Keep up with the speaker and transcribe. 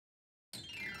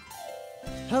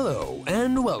Hello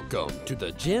and welcome to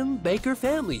the Jim Bakker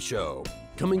Family Show,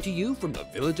 coming to you from the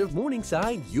village of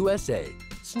Morningside, USA,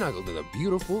 snuggled in the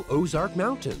beautiful Ozark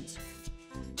Mountains.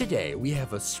 Today we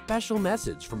have a special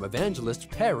message from evangelist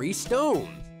Perry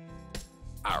Stone.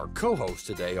 Our co-hosts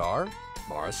today are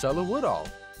Maricela Woodall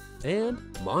and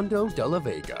Mondo De La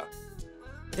Vega.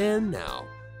 And now,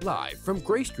 live from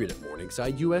Gray Street at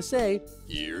Morningside, USA,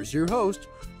 here's your host,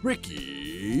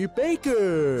 Ricky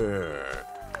Baker.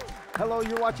 Hello,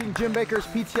 you're watching Jim Bakker's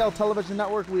PTL Television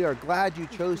Network. We are glad you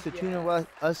chose to tune in with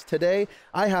us today.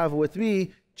 I have with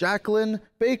me Jacqueline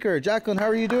Baker. Jacqueline, how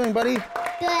are you doing, buddy?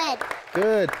 Good.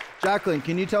 Good. Jacqueline,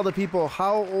 can you tell the people,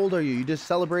 how old are you? You just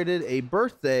celebrated a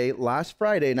birthday last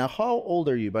Friday. Now, how old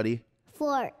are you, buddy?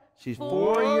 4. She's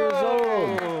 4 years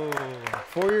old.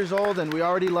 4 years old, and we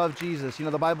already love Jesus. You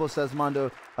know, the Bible says,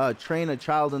 Mondo, train a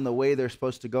child in the way they're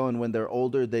supposed to go, and when they're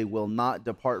older, they will not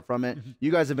depart from it.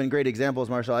 You guys have been great examples,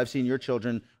 Marshall. I've seen your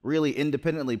children really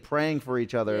independently praying for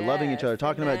each other, loving each other,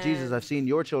 talking about Jesus. I've seen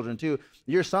your children, too.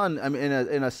 Your son, I mean,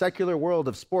 in a secular world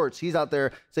of sports, he's out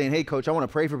there saying, hey, coach, I want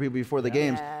to pray for people before the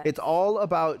games. It's all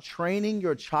about training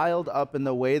your child up in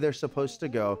the way they're supposed to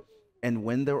go. And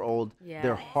when they're old,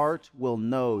 their heart will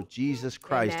know Jesus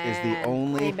Christ is the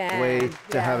only way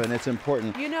to heaven. It's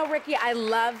important. You know, Ricky, I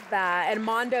love that. And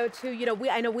Mondo, too. You know,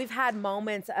 I know we've had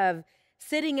moments of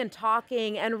sitting and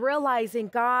talking and realizing,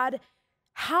 God,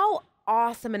 how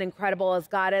awesome and incredible as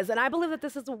God is. And I believe that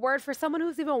this is a word for someone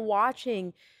who's even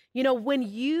watching. You know,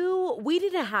 we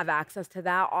didn't have access to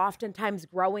that oftentimes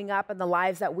growing up in the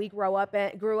lives that we grew up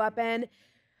in.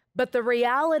 But the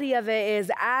reality of it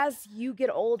is, as you get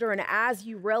older and as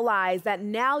you realize that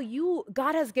now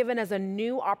God has given us a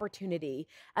new opportunity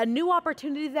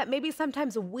that maybe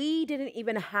sometimes we didn't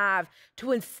even have,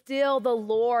 to instill the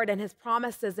Lord and his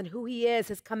promises and who he is,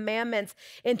 his commandments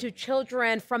into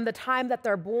children from the time that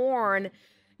they're born.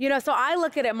 You know, so I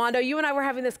look at it, Mondo, you and I were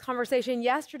having this conversation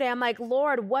yesterday. I'm like,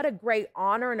 Lord, what a great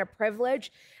honor and a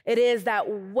privilege it is that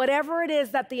whatever it is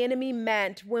that the enemy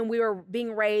meant when we were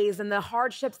being raised and the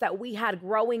hardships that we had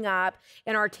growing up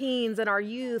in our teens and our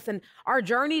youth and our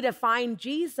journey to find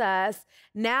Jesus,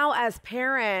 now as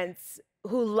parents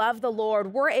who love the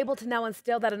Lord, we're able to now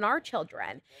instill that in our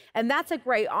children. And that's a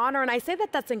great honor. And I say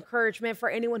that that's encouragement for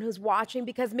anyone who's watching,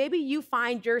 because maybe you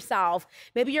find yourself,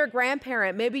 maybe you're a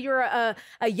grandparent, maybe you're a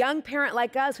young parent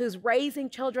like us who's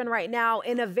raising children right now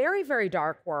in a very, very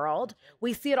dark world.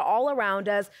 We see it all around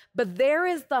us, but there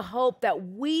is the hope that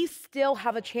we still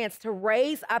have a chance to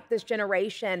raise up this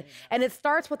generation. And it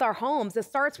starts with our homes. It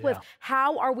starts with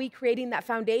how are we creating that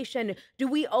foundation? Do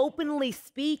we openly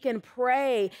speak and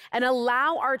pray and allow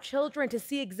our children to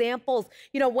see examples?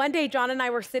 You know, one day John and I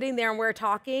were sitting there and we were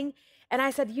talking, and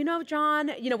I said, you know,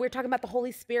 John, you know, we were talking about the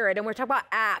Holy Spirit, and we were talking about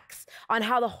Acts, on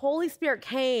how the Holy Spirit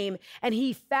came and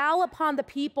he fell upon the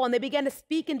people and they began to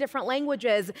speak in different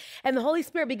languages, and the Holy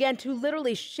Spirit began to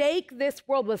literally shake this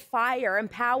world with fire and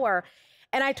power.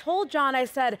 And I told John, I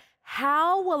said,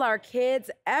 how will our kids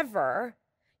ever,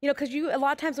 you know, because a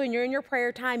lot of times when you're in your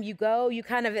prayer time,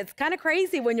 it's kind of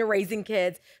crazy when you're raising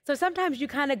kids. So sometimes you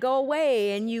kind of go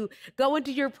away and you go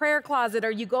into your prayer closet,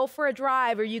 or you go for a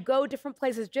drive, or you go different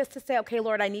places just to say, okay,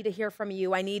 Lord, I need to hear from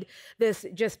you. I need this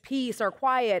just peace or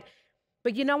quiet.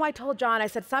 But you know, I told John, I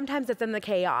said, sometimes it's in the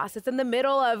chaos. It's in the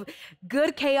middle of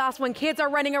good chaos when kids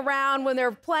are running around, when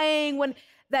they're playing,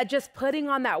 that just putting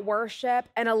on that worship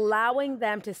and allowing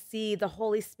them to see the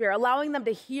Holy Spirit, allowing them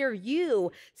to hear you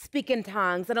speak in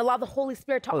tongues and allow the Holy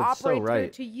Spirit to operate through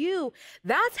to you.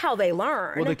 That's how they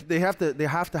learn. Well, they have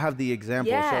to have the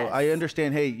example. So I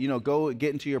understand, hey, you know, go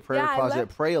get into your prayer closet,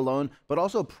 pray alone, but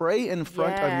also pray in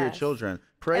front of your children.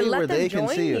 Pray where they can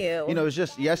see you. You know, it was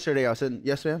just yesterday I was saying,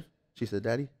 yes, ma'am? She said,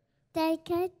 Daddy? Daddy,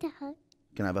 can I have a hug?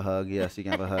 Can I have a hug? Yes, you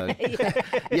can have a hug.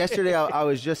 Yesterday, I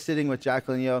was just sitting with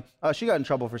Jacqueline. You know, she got in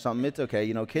trouble for something. It's okay.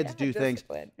 You know, kids do things.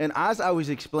 And as I was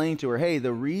explaining to her, hey,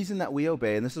 the reason that we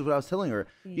obey, and this is what I was telling her,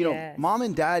 you know, mom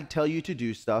and dad tell you to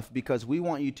do stuff because we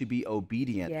want you to be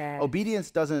obedient.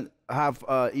 Obedience doesn't have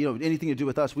you know, anything to do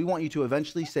with us. We want you to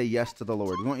eventually say yes to the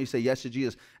Lord. We want you to say yes to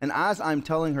Jesus. And as I'm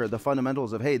telling her the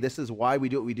fundamentals of, hey, this is why we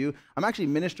do what we do, I'm actually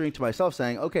ministering to myself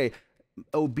saying, okay,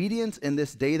 obedience in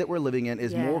this day that we're living in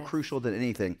is more crucial than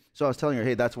anything. So I was telling her,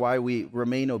 hey, that's why we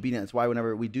remain obedient. That's why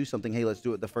whenever we do something, hey, let's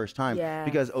do it the first time,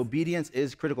 because obedience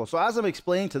is critical. So as I'm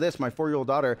explaining to my 4-year-old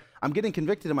daughter, I'm getting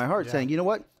convicted in my heart saying, you know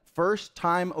what? First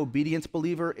time obedience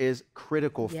believer is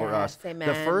critical for us. Amen.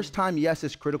 The first time, yes,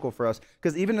 is critical for us,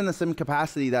 because even in the same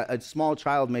capacity that a small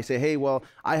child may say, hey, well,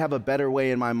 I have a better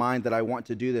way in my mind that I want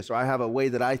to do this, or I have a way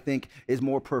that I think is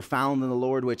more profound than the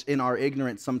Lord, which in our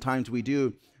ignorance sometimes we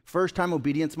do. first-time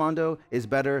obedience, Mondo, is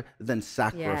better than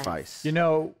sacrifice. You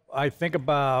know, I think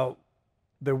about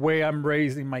the way I'm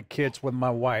raising my kids with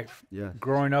my wife. Yes.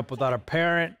 Growing up without a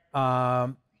parent,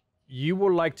 you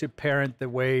would like to parent the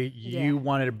way you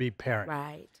wanted to be parented.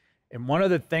 Right. And one of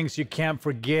the things you can't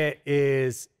forget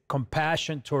is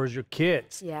compassion towards your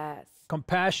kids. Yes.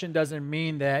 Compassion doesn't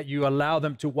mean that you allow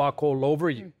them to walk all over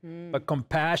you, but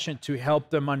compassion to help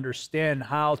them understand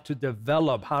how to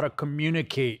develop, how to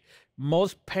communicate.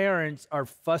 Most parents are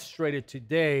frustrated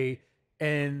today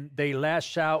and they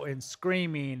lash out in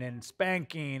screaming and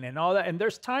spanking and all that. And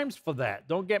there's times for that.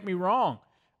 Don't get me wrong.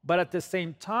 But at the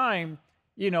same time,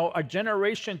 you know, a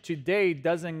generation today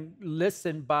doesn't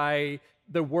listen by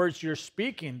the words you're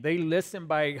speaking. They listen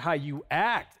by how you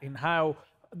act and how,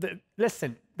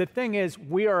 listen, the thing is,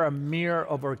 we are a mirror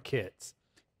of our kids.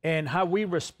 And how we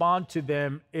respond to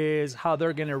them is how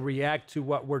they're going to react to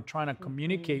what we're trying to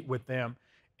communicate with them.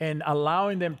 And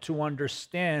allowing them to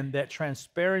understand that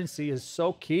transparency is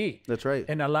so key. That's right.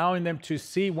 And allowing them to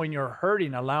see when you're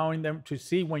hurting, allowing them to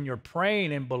see when you're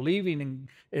praying and believing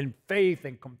in faith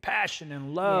and compassion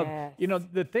and love. Yes. You know,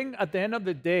 the thing at the end of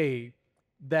the day,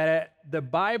 that the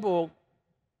Bible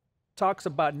talks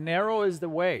about narrow is the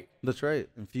way. That's right.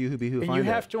 And few who be who And find you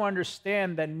it. have to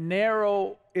understand that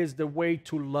narrow is the way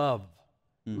to love.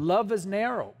 Love is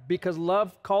narrow because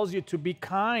love calls you to be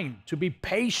kind, to be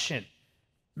patient.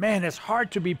 Man, it's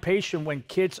hard to be patient when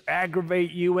kids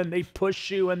aggravate you and they push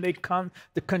you and they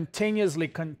continuously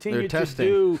continue to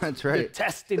do That's right. the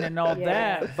testing and all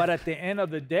that. But at the end of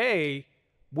the day,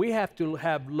 we have to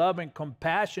have love and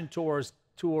compassion towards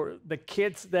the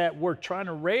kids that we're trying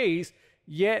to raise.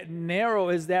 Yet narrow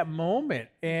is that moment.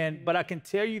 But I can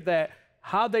tell you that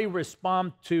how they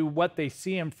respond to what they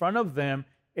see in front of them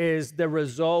is the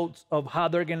results of how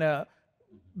they're going to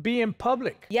be in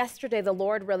public. Yesterday, the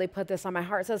Lord really put this on my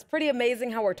heart. So it's pretty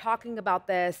amazing how we're talking about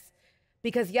this,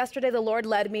 because yesterday the Lord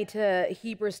led me to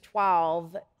Hebrews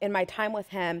 12 in my time with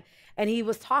him. And he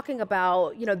was talking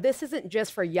about, you know, this isn't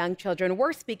just for young children.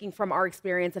 We're speaking from our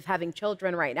experience of having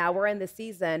children right now. We're in this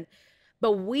season,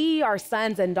 but we are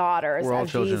sons and daughters We're all of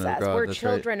children Jesus. of God. We're That's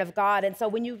children right. of God. And so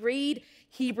when you read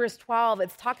Hebrews 12,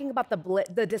 it's talking about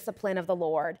the discipline of the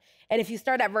Lord. And if you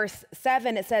start at verse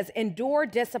 7, it says, endure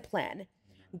discipline.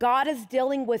 God is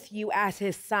dealing with you as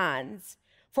his sons.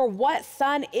 For what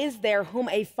son is there whom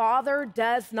a father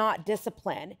does not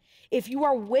discipline? If you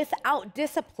are without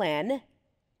discipline,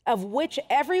 of which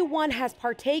everyone has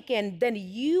partaken, then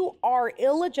you are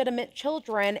illegitimate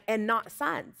children and not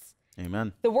sons.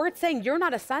 Amen. The word's saying you're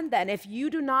not a son then. If you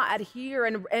do not adhere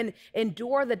and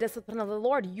endure the discipline of the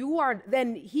Lord,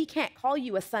 then he can't call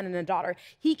you a son and a daughter.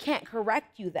 He can't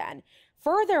correct you then.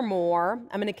 Furthermore,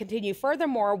 I'm going to continue.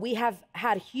 Furthermore, we have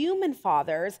had human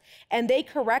fathers and they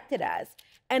corrected us.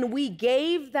 And we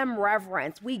gave them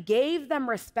reverence. We gave them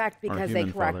respect because they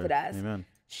corrected us. Amen.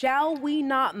 Shall we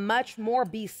not much more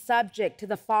be subject to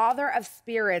the Father of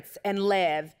spirits and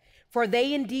live? For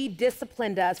they indeed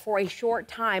disciplined us for a short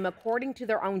time according to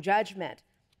their own judgment.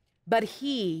 But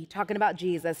he, talking about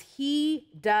Jesus, he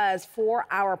does for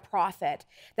our profit,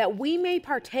 that we may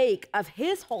partake of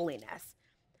his holiness.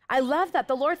 I love that.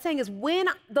 The Lord's saying is when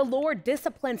the Lord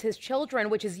disciplines his children,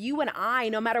 which is you and I,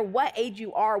 no matter what age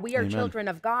you are, we are children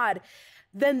of God,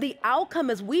 then the outcome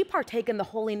is we partake in the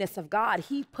holiness of God.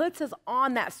 He puts us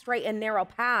on that straight and narrow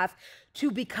path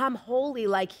to become holy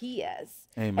like he is.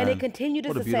 Amen. And it continued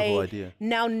What a to beautiful say, idea.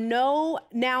 now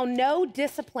no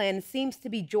discipline seems to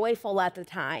be joyful at the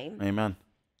time, Amen.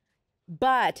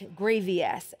 but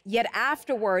grievous. Yet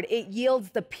afterward, it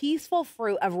yields the peaceful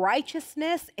fruit of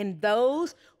righteousness in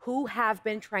those who have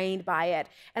been trained by it.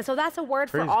 And so that's a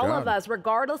word Praise for all God. of us,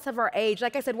 regardless of our age.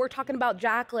 Like I said, we're talking about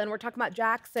Jacqueline, we're talking about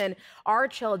Jackson, our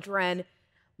children.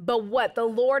 But what the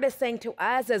Lord is saying to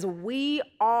us is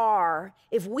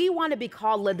if we want to be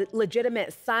called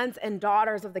legitimate sons and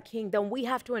daughters of the King, then we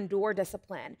have to endure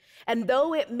discipline. And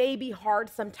though it may be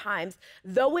hard sometimes,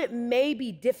 though it may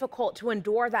be difficult to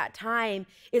endure that time,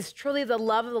 it's truly the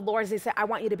love of the Lord as they say, I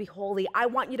want you to be holy. I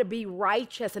want you to be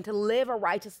righteous and to live a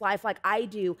righteous life like I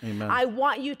do. Amen. I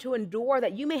want you to endure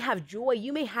that you may have joy.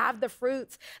 You may have the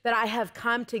fruits that I have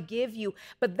come to give you.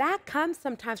 But that comes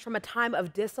sometimes from a time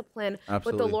of discipline with the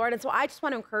Absolutely. Lord. And so I just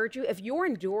want to encourage you, if you're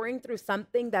enduring through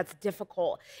something that's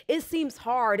difficult, it seems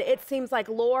hard. It seems like,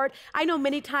 Lord, I know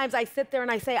many times I sit there and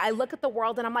I look at the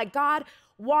world and I'm like, God,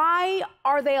 why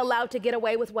are they allowed to get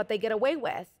away with what they get away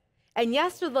with? And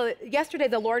yesterday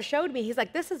the Lord showed me, he's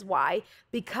like, this is why,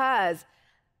 because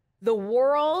the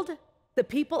world, the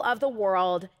people of the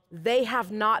world they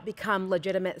have not become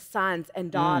legitimate sons and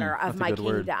daughter of that's a my good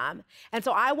word. kingdom. And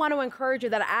so I want to encourage you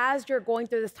that as you're going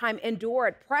through this time, endure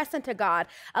it, press into God,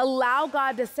 allow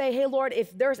God to say, hey, Lord,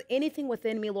 if there's anything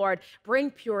within me, Lord,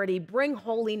 bring purity, bring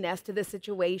holiness to this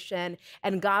situation,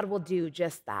 and God will do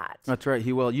just that. That's right,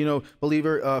 he will. You know,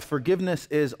 believer, forgiveness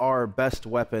is our best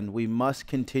weapon. We must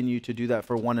continue to do that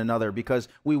for one another because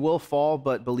we will fall,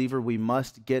 but believer, we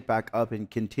must get back up and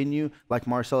continue, like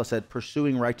Marcella said,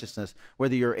 pursuing righteousness.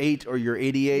 Whether you're 8 or you're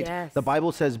 88, Yes. the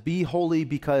Bible says, be holy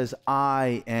because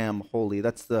I am holy.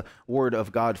 That's the word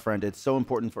of God, friend. It's so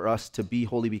important for us to be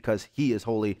holy because he is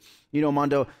holy. You know,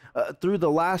 Mondo, through the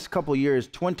last couple years,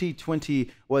 2020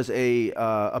 was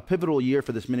a pivotal year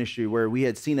for this ministry where we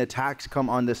had seen attacks come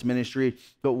on this ministry.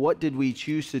 But what did we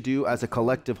choose to do as a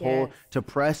collective whole? Yes. To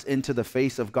press into the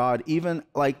face of God, even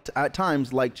like at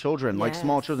times like children, like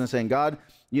small Yes. children, saying, God,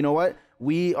 you know what?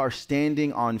 We are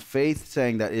standing on faith,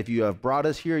 saying that if you have brought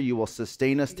us here, you will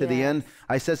sustain us to the Yes. end.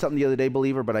 I said something the other day,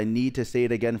 believer, but I need to say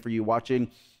it again for you watching.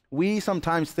 We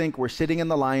sometimes think we're sitting in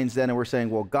the lion's den and we're saying,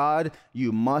 well, God,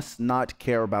 you must not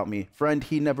care about me. Friend,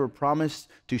 he never promised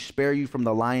to spare you from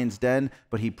the lion's den,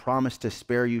 but he promised to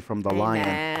spare you from the lion.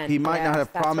 Amen. He might not Yes,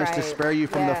 have that's promised to right. spare you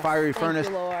from the Yes. fiery Thank furnace,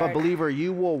 you, Lord. but believer,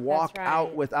 you will walk right.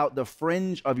 out without the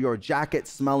fringe of your jacket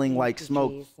smelling like you,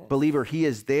 smoke. Jesus. Believer, he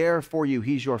is there for you.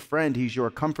 He's your friend. He's your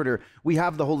comforter. We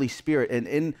have the Holy Spirit, an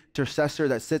intercessor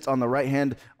that sits on the right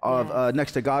hand of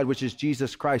next to God, which is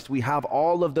Jesus Christ. We have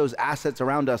all of those assets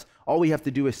around us. All we have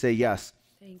to do is say yes.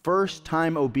 First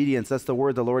time obedience. That's the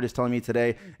word the Lord is telling me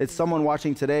today. It's someone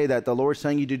watching today that the Lord's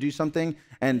telling you to do something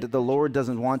and the Lord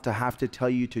doesn't want to have to tell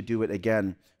you to do it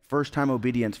again. First time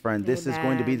obedience, friend. This is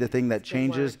going to be the thing that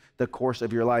changes the course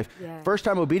of your life. Yes. First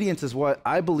time obedience is what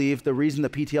I believe the reason the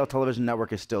PTL television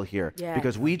network is still here. Yes.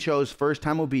 Because we chose first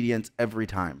time obedience every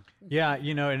time. Yeah,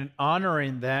 you know, and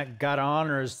honoring that, God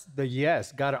honors the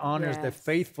yes, God honors the Yes.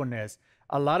 faithfulness.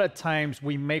 A lot of times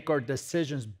we make our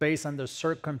decisions based on the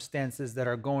circumstances that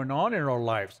are going on in our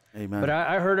lives. Amen. But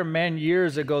I heard a man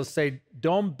years ago say,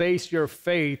 don't base your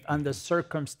faith on the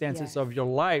circumstances of your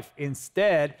life.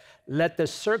 Instead, let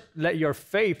your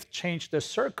faith change the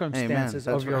circumstances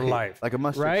That's of your right. life. Like a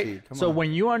mustard right? seed. Come So on.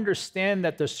 when you understand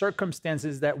that the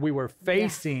circumstances that we were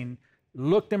facing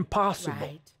looked impossible,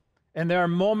 Right. and there are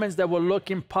moments that will look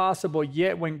impossible,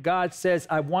 yet when God says,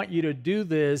 I want you to do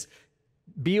this,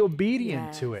 be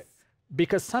obedient to it.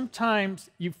 Because sometimes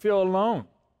you feel alone.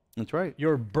 That's right.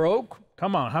 You're broke.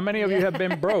 Come on, how many of you have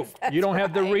been broke? You don't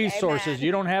have the resources.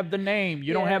 You don't have the name.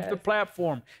 You don't have the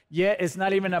platform. Yet it's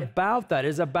not even about that.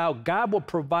 It's about God will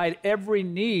provide every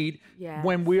need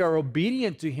when we are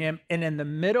obedient to him. And in the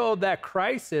middle of that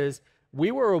crisis,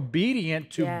 we were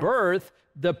obedient to birth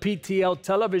the PTL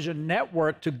television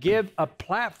network to give a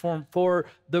platform for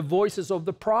the voices of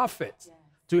the prophets,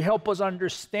 to help us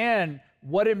understand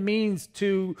what it means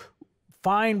to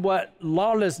find what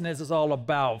lawlessness is all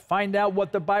about, find out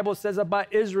what the Bible says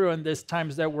about Israel in these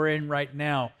times that we're in right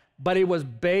now. But it was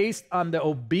based on the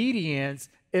obedience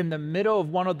in the middle of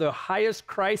one of the highest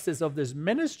crises of this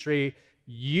ministry.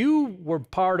 You were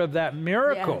part of that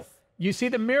miracle. Yes. You see,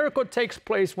 the miracle takes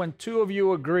place when two of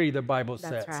you agree, the Bible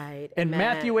says. That's right. And Amen.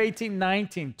 Matthew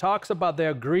 18:19 talks about the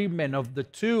agreement of the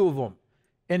two of them.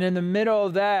 And in the middle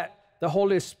of that, the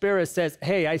Holy Spirit says,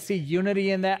 hey, I see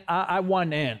unity in that. I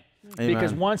want in.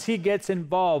 Because once he gets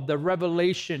involved, the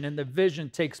revelation and the vision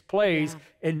takes place.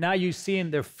 And now you're seeing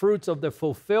the fruits of the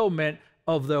fulfillment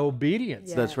of the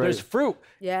obedience. That's right. There's fruit.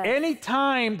 Yes.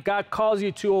 Anytime God calls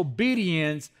you to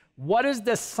obedience, what is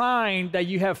the sign that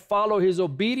you have followed his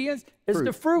obedience? It's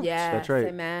the fruit. Yes. That's right.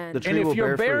 Amen. The tree And will if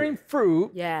you're bear bearing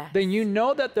fruit, Yes. then you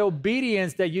know that the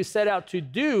obedience that you set out to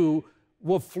do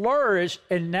will flourish,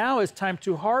 and now it's time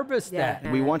to harvest that.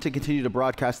 We want to continue to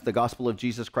broadcast the gospel of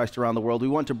Jesus Christ around the world. We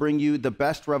want to bring you the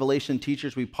best revelation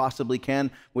teachers we possibly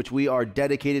can, which we are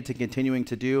dedicated to continuing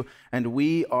to do. And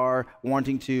we are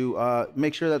wanting to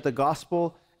make sure that the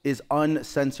gospel is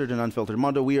uncensored and unfiltered.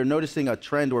 Mondo, we are noticing a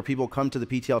trend where people come to the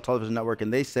PTL television network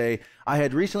and they say, I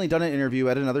had recently done an interview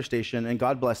at another station, and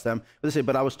God bless them, but they say,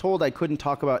 but I was told I couldn't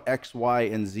talk about X, Y,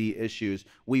 and Z issues.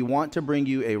 We want to bring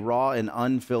you a raw and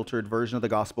unfiltered version of the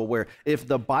gospel where if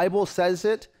the Bible says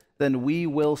it, then we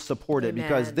will support it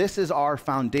because Amen. this is our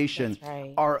foundation. That's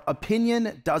right. Our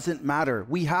opinion doesn't matter.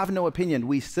 We have no opinion.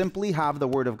 We simply have the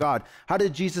word of God. How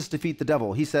did Jesus defeat the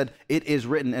devil? He said, it is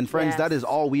written. And friends, that is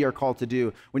all we are called to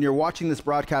do. When you're watching this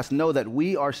broadcast, know that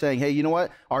we are saying, hey, you know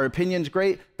what? Our opinion's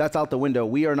great. That's out the window.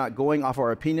 We are not going off our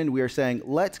opinion. We are saying,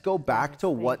 let's go back to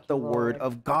what the word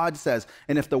of God says.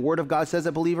 And if the word of God says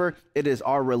it, believer, it is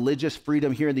our religious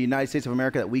freedom here in the United States of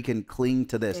America that we can cling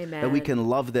to this, that we can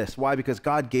love this. Why? Because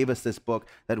God gave us this book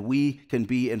that we can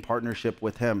be in partnership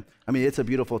with him. I mean, it's a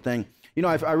beautiful thing. You know,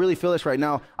 I really feel this right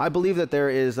now. I believe that there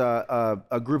is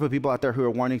a group of people out there who are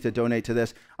wanting to donate to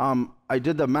this. I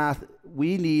did the math.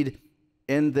 We need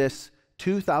in this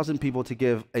 2,000 people to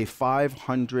give a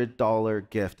 $500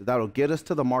 gift. That'll get us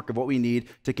to the mark of what we need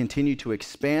to continue to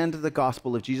expand the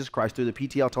gospel of Jesus Christ through the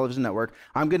PTL television network.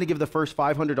 I'm going to give the first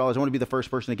 $500. I want to be the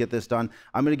first person to get this done.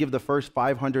 I'm going to give the first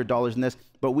 $500 in this,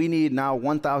 but we need now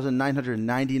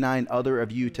 1,999 other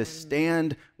of you to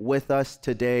stand with us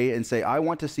today and say, I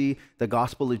want to see the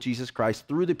gospel of Jesus Christ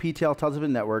through the PTL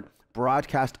television network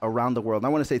broadcast around the world. And I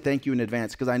want to say thank you in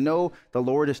advance because I know the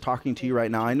Lord is talking to you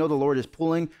right now. I know the Lord is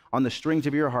pulling on the strings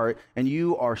of your heart and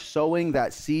you are sowing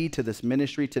that seed to this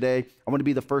ministry today. I want to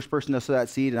be the first person to sow that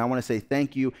seed, and I want to say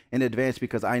thank you in advance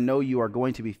because I know you are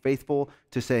going to be faithful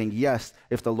to saying yes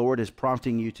if the Lord is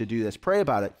prompting you to do this. Pray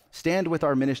about it. Stand with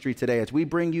our ministry today as we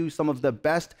bring you some of the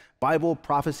best Bible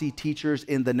prophecy teachers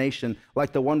in the nation,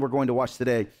 like the one we're going to watch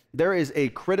today. There is a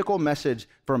critical message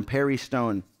from Perry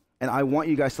Stone. And I want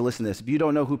you guys to listen to this. If you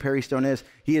don't know who Perry Stone is,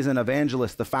 he is an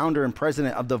evangelist, the founder and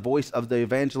president of the Voice of the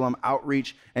Evangelism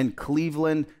Outreach in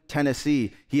Cleveland,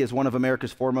 Tennessee. He is one of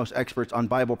America's foremost experts on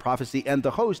Bible prophecy and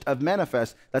the host of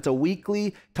Manifest. That's a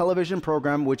weekly television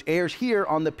program which airs here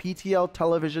on the PTL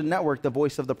television network, The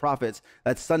Voice of the Prophets.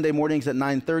 That's Sunday mornings at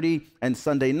 9:30 and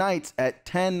Sunday nights at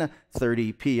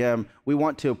 10:30 p.m. We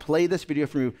want to play this video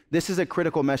for you. This is a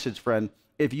critical message, friend.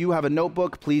 If you have a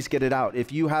notebook, please get it out.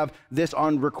 If you have this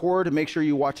on record, make sure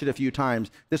you watch it a few times.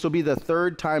 This will be the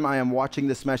third time I am watching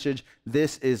this message.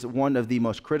 This is one of the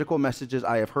most critical messages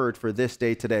I have heard for this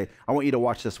day today. I want you to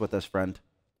watch this with us, friend.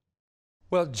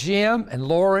 Well, Jim and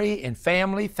Lori and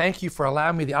family, thank you for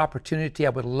allowing me the opportunity.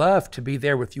 I would love to be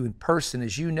there with you in person.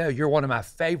 As you know, you're one of my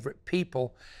favorite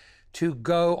people to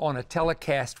go on a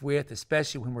telecast with,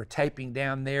 especially when we're taping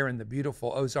down there in the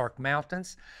beautiful Ozark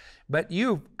Mountains. But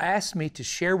you asked me to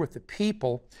share with the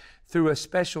people through a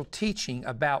special teaching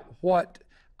about what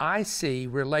I see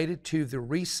related to the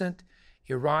recent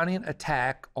Iranian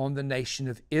attack on the nation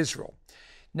of Israel.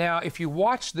 Now, if you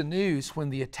watch the news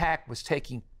when the attack was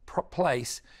taking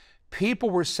place, people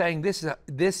were saying this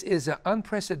is an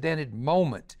unprecedented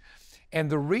moment. And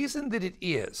the reason that it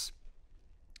is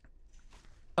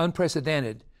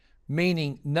unprecedented,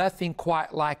 meaning nothing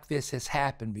quite like this has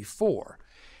happened before,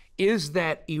 is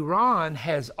that Iran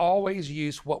has always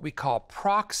used what we call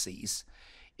proxies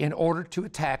in order to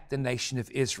attack the nation of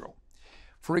Israel.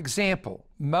 For example,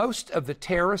 most of the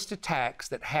terrorist attacks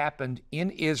that happened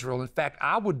in Israel, in fact,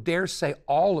 I would dare say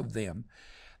all of them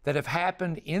that have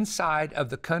happened inside of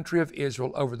the country of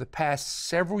Israel over the past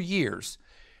several years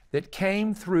that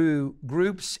came through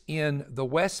groups in the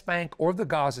West Bank or the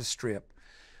Gaza Strip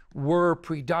were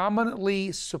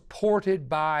predominantly supported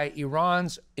by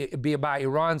Iran's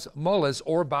mullahs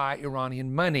or by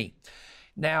Iranian money.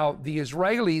 Now, the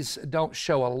Israelis don't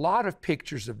show a lot of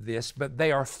pictures of this, but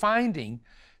they are finding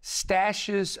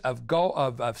stashes of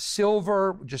gold, of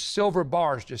silver, just silver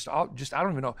bars, I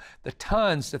don't even know the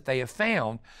tons that they have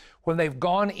found. When they've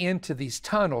gone into these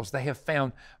tunnels, they have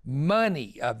found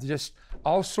money, just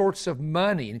all sorts of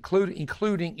money,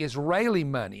 including Israeli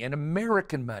money and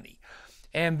American money.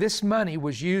 And this money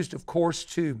was used, of course,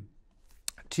 to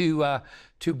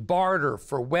barter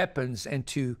for weapons and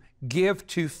to give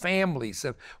to families.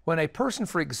 When a person,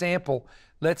 for example,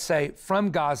 let's say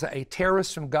from Gaza, a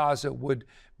terrorist from Gaza would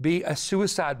be a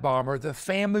suicide bomber, the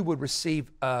family would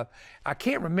receive, I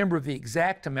can't remember the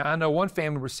exact amount. I know one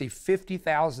family received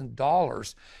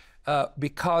 $50,000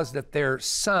 because that their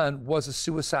son was a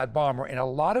suicide bomber. And a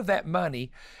lot of that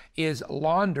money is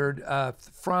laundered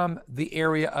from the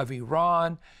area of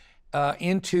Iran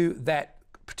into that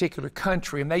particular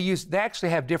country. And they actually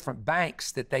have different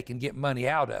banks that they can get money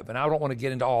out of. And I don't want to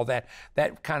get into all that.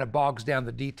 That kind of bogs down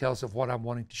the details of what I'm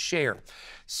wanting to share.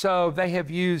 So they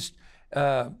have used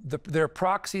their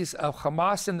proxies of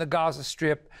Hamas in the Gaza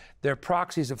Strip, their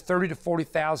proxies of 30 to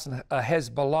 40,000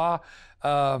 Hezbollah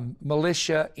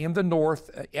militia in the north,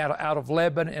 out of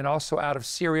Lebanon and also out of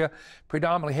Syria,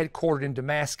 predominantly headquartered in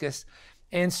Damascus.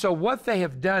 And so what they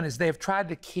have done is they have tried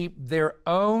to keep their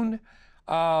own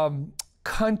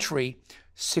country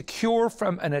secure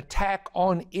from an attack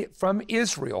on it from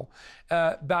Israel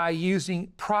by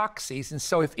using proxies. And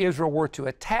so if Israel were to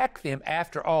attack them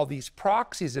after all these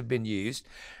proxies have been used,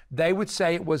 they would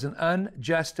say it was an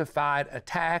unjustified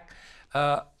attack,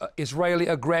 Israeli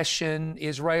aggression,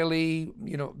 Israeli,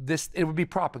 it would be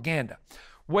propaganda.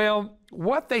 Well,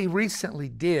 what they recently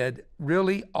did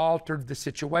really altered the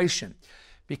situation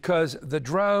because the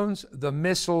drones, the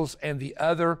missiles, and the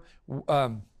other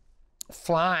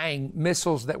flying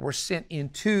missiles that were sent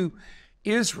into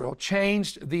Israel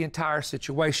changed the entire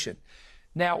situation.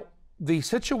 Now, the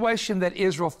situation that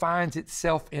Israel finds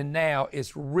itself in now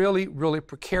is really, really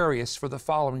precarious for the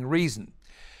following reason.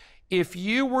 If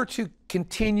you were to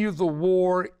continue the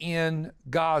war in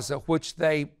Gaza, which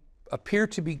they appear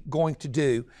to be going to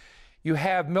do, you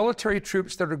have military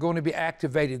troops that are going to be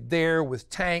activated there with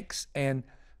tanks and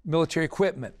military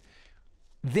equipment.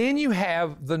 Then you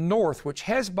have the north, which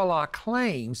Hezbollah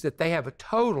claims that they have a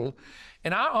total,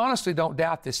 and I honestly don't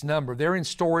doubt this number. They're in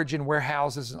storage in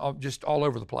warehouses and just all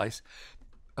over the place.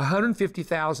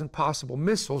 150,000 possible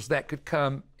missiles that could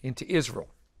come into Israel.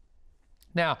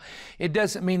 Now, it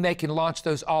doesn't mean they can launch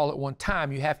those all at one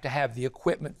time. You have to have the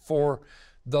equipment for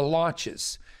the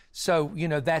launches. So,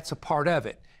 that's a part of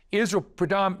it. Israel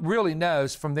really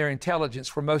knows from their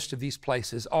intelligence where most of these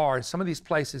places are. And some of these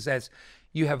places, as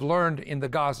you have learned in the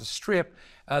Gaza Strip,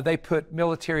 they put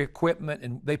military equipment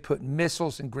and they put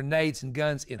missiles and grenades and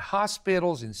guns in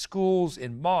hospitals, in schools,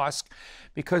 in mosques,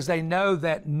 because they know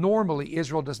that normally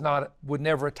Israel would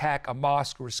never attack a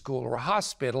mosque or a school or a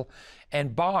hospital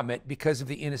and bomb it because of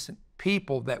the innocent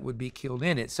people that would be killed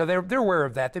in it. So they're aware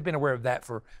of that. They've been aware of that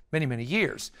for many, many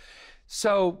years.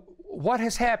 So what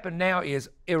has happened now is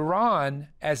Iran,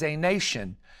 as a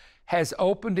nation, has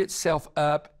opened itself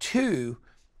up to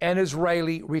an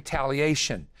Israeli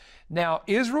retaliation. Now,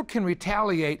 Israel can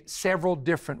retaliate several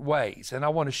different ways, and I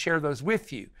want to share those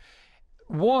with you.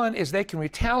 One is they can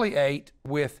retaliate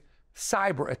with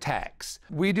cyber attacks.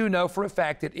 We do know for a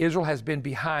fact that Israel has been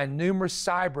behind numerous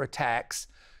cyber attacks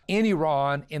in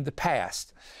Iran in the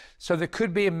past. So there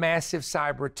could be a massive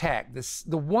cyber attack.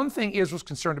 The one thing Israel's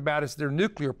concerned about is their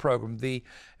nuclear program, the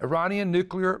Iranian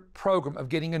nuclear program of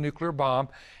getting a nuclear bomb.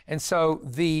 And so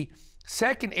the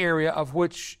second area of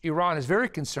which Iran is very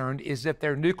concerned is that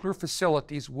their nuclear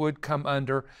facilities would come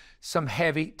under some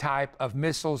heavy type of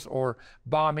missiles or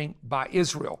bombing by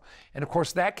Israel. And of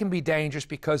course, that can be dangerous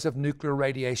because of nuclear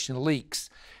radiation leaks.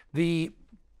 The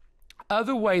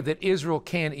other way that Israel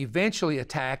can eventually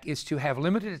attack is to have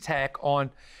limited attack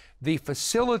on the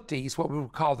facilities, what we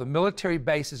would call the military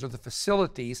bases or the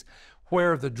facilities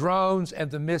where the drones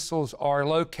and the missiles are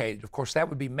located. Of course, that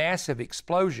would be massive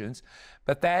explosions,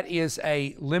 but that is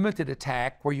a limited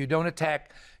attack where you don't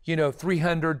attack,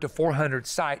 300 to 400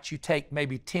 sites. You take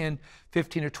maybe 10,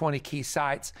 15, or 20 key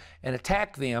sites and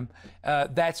attack them.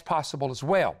 That's possible as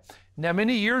well. Now,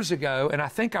 many years ago, and I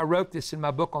think I wrote this in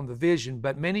my book on the vision,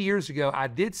 but many years ago, I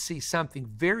did see something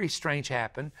very strange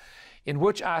happen in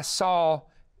which I saw,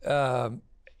 and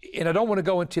I don't want to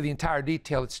go into the entire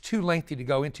detail, it's too lengthy to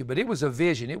go into, but it was a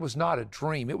vision. It was not a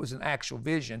dream. It was an actual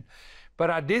vision.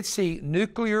 But I did see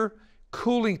nuclear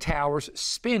cooling towers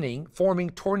spinning,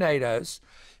 forming tornadoes,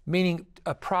 meaning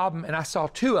a problem, and I saw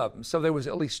two of them. So there was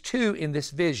at least two in this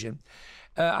vision.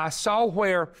 I saw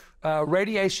where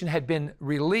radiation had been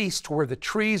released, where the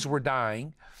trees were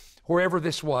dying, wherever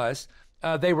this was.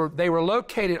 They were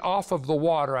located off of the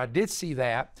water. I did see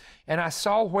that. And I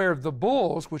saw where the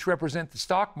bulls, which represent the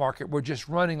stock market, were just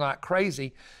running like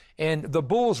crazy. And the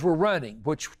bulls were running,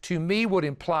 which to me would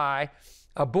imply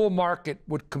the bull market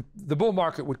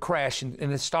would crash and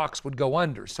the stocks would go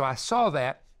under. So I saw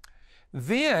that.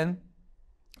 Then,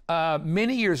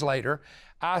 many years later,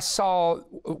 I saw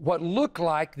what looked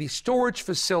like the storage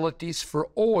facilities for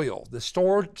oil, the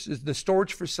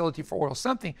storage facility for oil,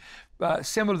 something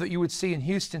similar that you would see in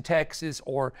Houston, Texas,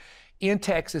 or in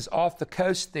Texas off the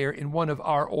coast there in one of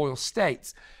our oil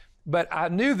states. But I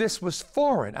knew this was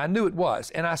foreign. I knew it was.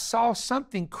 And I saw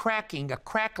something cracking, a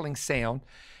crackling sound,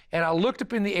 and I looked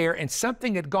up in the air and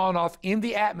something had gone off in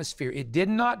the atmosphere. It did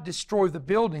not destroy the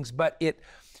buildings, but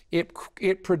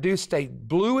it produced a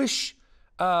bluish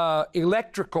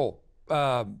electrical,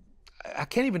 I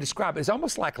can't even describe it. It's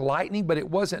almost like lightning, but it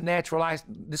wasn't natural.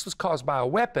 This was caused by a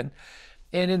weapon.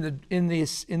 And in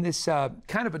this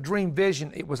kind of a dream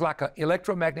vision, it was like an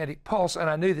electromagnetic pulse, and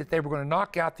I knew that they were going to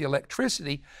knock out the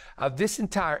electricity of this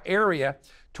entire area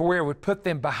to where it would put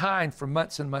them behind for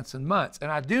months and months and months.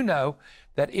 And I do know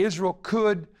that Israel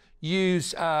could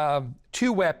use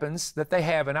two weapons that they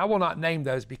have, and I will not name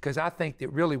those because I think that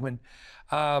really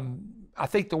I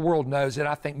think the world knows it.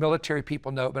 I think military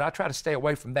people know it, but I try to stay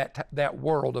away from that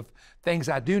world of things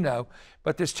I do know.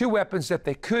 But there's two weapons that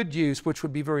they could use, which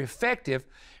would be very effective.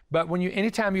 But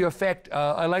anytime you affect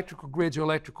electrical grids or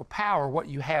electrical power, what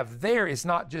you have there is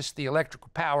not just the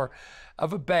electrical power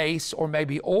of a base or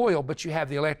maybe oil, but you have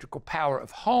the electrical power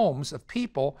of homes, of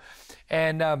people,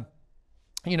 and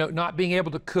not being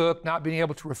able to cook, not being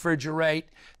able to refrigerate,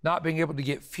 not being able to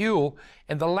get fuel.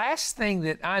 And the last thing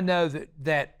that I know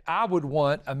that I would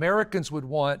want, Americans would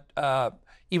want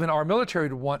even our military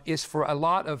would want, is for a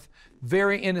lot of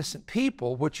very innocent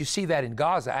people, which you see that in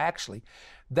Gaza actually,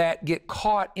 that get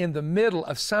caught in the middle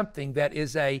of something that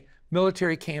is a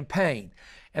military campaign.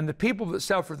 And the people that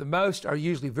suffer the most are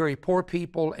usually very poor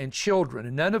people and children.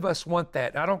 And none of us want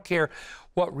that. I don't care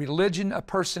what religion a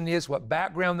person is, what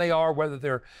background they are, whether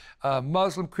they're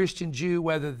Muslim, Christian, Jew,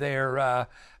 whether they're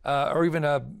or even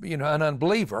an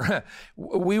unbeliever.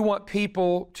 We want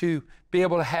people to be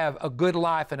able to have a good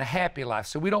life and a happy life.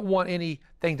 So we don't want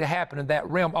anything to happen in that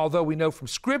realm, although we know from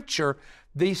Scripture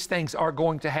these things are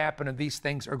going to happen and these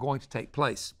things are going to take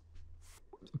place.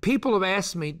 People have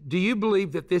asked me, do you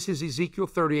believe that this is Ezekiel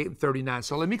 38 and 39?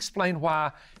 So let me explain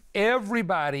why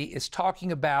everybody is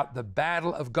talking about the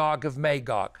battle of Gog of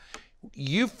Magog.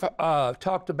 You've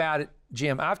talked about it,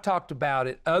 Jim. I've talked about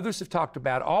it. Others have talked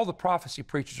about it. All the prophecy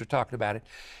preachers are talking about it.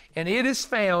 And it is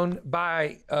found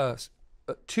by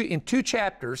in two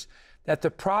chapters that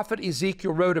the prophet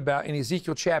Ezekiel wrote about in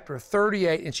Ezekiel chapter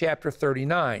 38 and chapter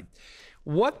 39.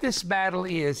 What this battle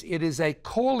is, it is a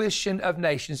coalition of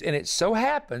nations, and it so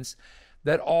happens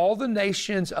that all the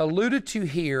nations alluded to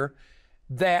here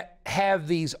that have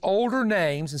these older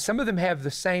names, and some of them have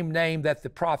the same name that the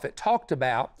prophet talked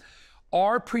about,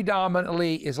 are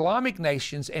predominantly Islamic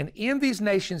nations. And in these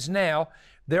nations now,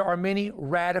 there are many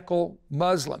radical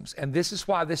Muslims. And this is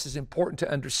why this is important to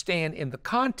understand in the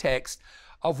context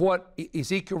of what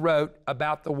Ezekiel wrote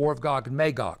about the war of Gog and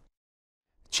Magog.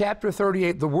 Chapter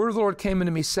 38, the word of the Lord came unto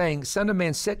me, saying, Son of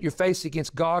man, set your face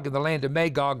against Gog in the land of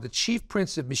Magog, the chief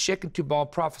prince of Meshech and Tubal,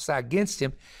 prophesy against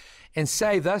him, and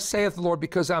say, Thus saith the Lord,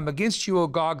 because I'm against you, O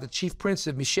Gog, the chief prince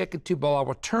of Meshech and Tubal, I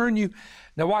will turn you,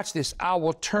 now watch this, I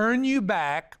will turn you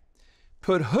back,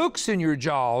 put hooks in your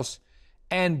jaws,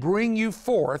 and bring you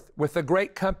forth with a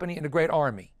great company and a great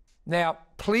army. Now,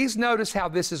 please notice how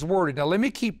this is worded. Now, let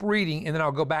me keep reading, and then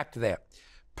I'll go back to that.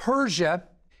 Persia,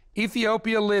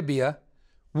 Ethiopia, Libya,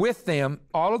 with them,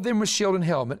 all of them with shield and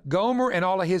helmet, Gomer and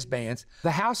all of his bands,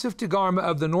 the house of Togarmah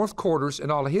of the north quarters and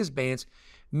all of his bands,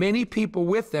 many people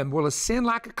with them will ascend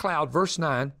like a cloud, verse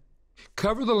 9,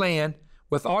 cover the land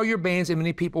with all your bands and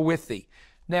many people with thee.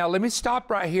 Now, let me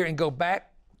stop right here and go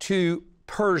back to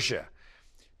Persia.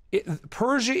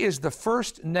 Persia is the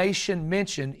first nation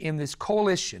mentioned in this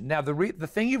coalition. Now, the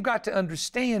thing you've got to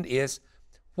understand is,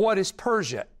 what is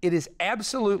Persia? It is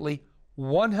absolutely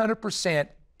 100%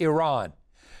 Iran.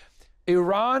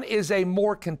 Iran is a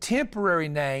more contemporary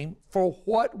name for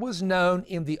what was known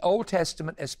in the Old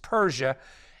Testament as Persia,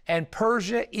 and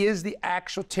Persia is the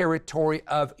actual territory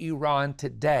of Iran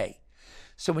today.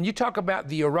 So when you talk about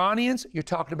the Iranians, you're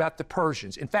talking about the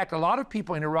Persians. In fact, a lot of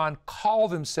people in Iran call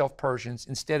themselves Persians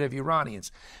instead of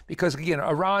Iranians, because again,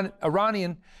 an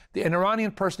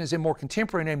Iranian person is a more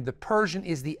contemporary name. The Persian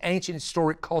is the ancient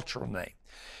historic cultural name.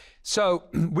 So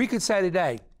we could say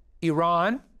today,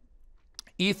 Iran,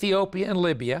 Ethiopia, and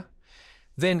Libya.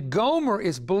 Then Gomer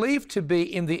is believed to be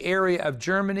in the area of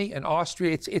Germany and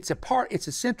Austria. It's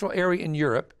a central area in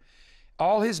Europe.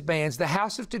 All his bands, the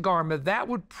house of Togarmah, that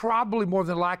would probably more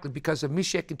than likely, because of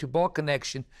Meshech and Tubal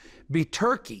connection, be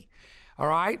Turkey. All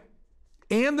right?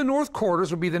 And the north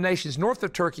quarters would be the nations north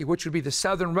of Turkey, which would be the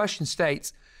southern Russian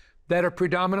states that are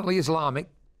predominantly Islamic.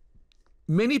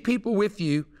 Many people with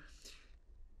you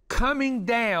coming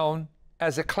down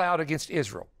as a cloud against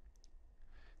Israel.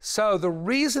 So the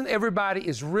reason everybody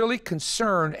is really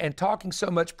concerned and talking so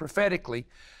much prophetically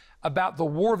about the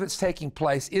war that's taking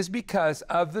place is because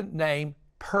of the name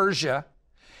Persia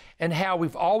and how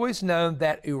we've always known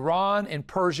that Iran and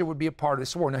Persia would be a part of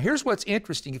this war. Now, here's what's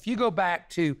interesting. If you go back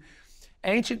to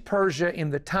ancient Persia in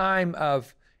the time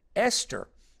of Esther,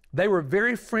 they were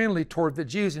very friendly toward the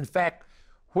Jews. In fact,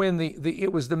 when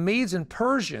it was the Medes and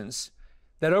Persians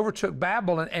that overtook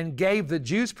Babylon and gave the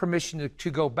Jews permission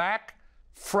to go back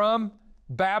from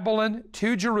Babylon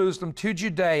to Jerusalem, to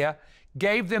Judea,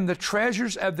 gave them the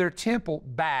treasures of their temple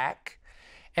back,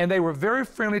 and they were very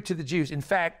friendly to the Jews. In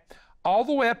fact, all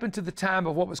the way up into the time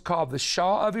of what was called the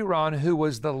Shah of Iran, who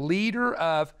was the leader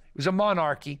of, it was a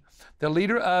monarchy, the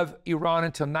leader of Iran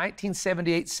until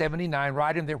 1978-79,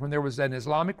 right in there when there was an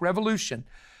Islamic revolution.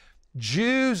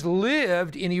 Jews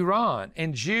lived in Iran,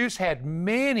 and Jews had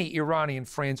many Iranian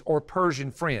friends or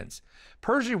Persian friends.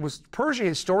 Persia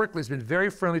historically has been very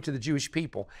friendly to the Jewish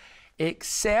people,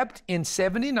 except in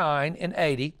 79 and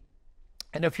 80.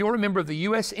 And if you'll remember, the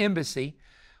U.S. Embassy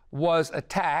was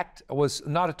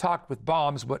not attacked with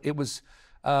bombs, but it was,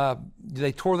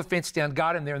 they tore the fence down,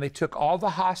 got in there, and they took all the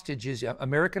hostages,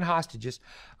 American hostages,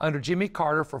 under Jimmy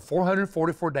Carter for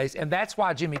 444 days. And that's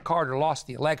why Jimmy Carter lost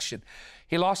the election.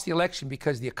 He lost the election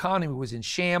because the economy was in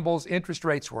shambles, interest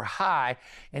rates were high,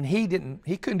 and he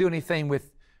couldn't do anything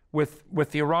with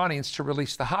with the Iranians to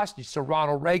release the hostages. So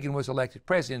Ronald Reagan was elected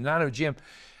president. And I know, Jim,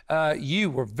 you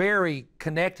were very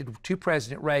connected to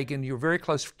President Reagan. You were very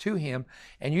close to him,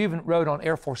 and you even rode on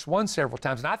Air Force One several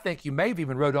times. And I think you may have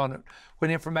even rode on it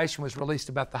when information was released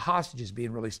about the hostages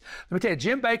being released. Let me tell you,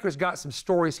 Jim Bakker's got some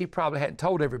stories he probably hadn't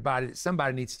told everybody that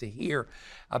somebody needs to hear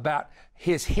about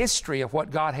his history of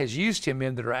what God has used him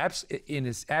in that are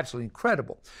is absolutely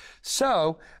incredible.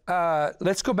 So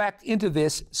let's go back into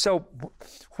this. So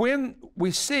when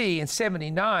we see in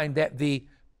 79 that the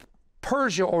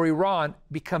Persia or Iran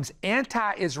becomes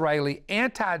anti-Israeli,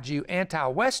 anti-Jew,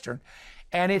 anti-Western,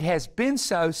 and it has been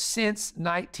so since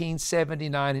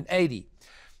 1979 and 80.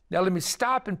 Now let me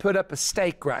stop and put up a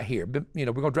stake right here. You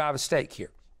know, we're going to drive a stake here.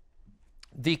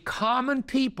 The common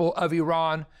people of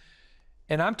Iran,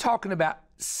 and I'm talking about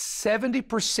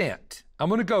 70%. I'm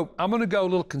going to go a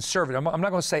little conservative. I'm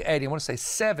not going to say 80. I want to say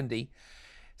 70.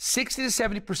 60 to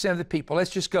 70% of the people,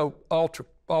 let's just go ultra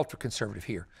conservative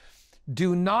here,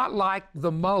 do not like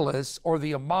the mullahs or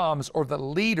the imams or the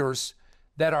leaders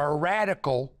that are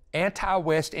radical,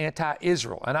 anti-West,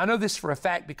 anti-Israel. And I know this for a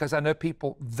fact because I know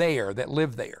people there that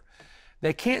live there.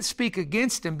 They can't speak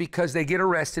against them because they get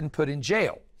arrested and put in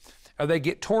jail or they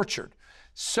get tortured.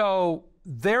 So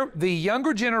the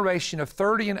younger generation of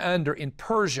 30 and under in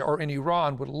Persia or in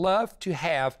Iran would love to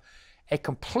have a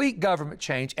complete government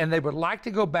change, and they would like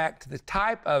to go back to the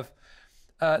type of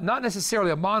not necessarily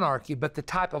a monarchy, but the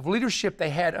type of leadership they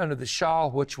had under the Shah,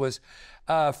 which was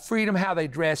freedom how they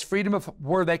dressed, freedom of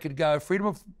where they could go, freedom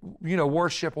of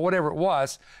worship or whatever it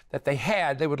was that they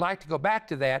had. They would like to go back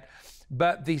to that,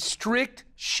 but the strict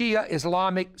Shia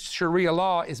Islamic Sharia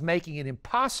law is making it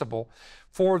impossible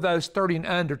for those 30 and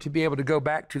under to be able to go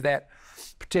back to that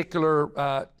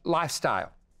particular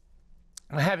lifestyle.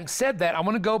 And having said that, I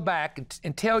want to go back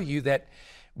and tell you that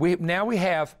we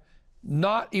have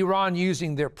not Iran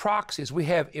using their proxies. We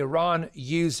have Iran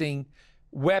using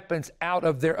weapons out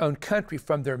of their own country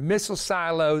from their missile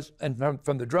silos and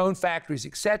from the drone factories,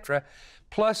 etc.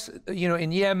 Plus,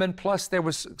 in Yemen, plus there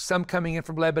was some coming in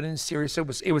from Lebanon and Syria. So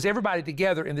it was everybody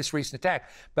together in this recent attack.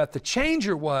 But the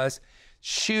changer was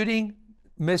shooting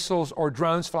missiles or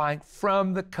drones flying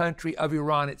from the country of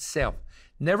Iran itself.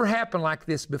 Never happened like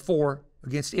this before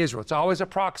against Israel. It's always a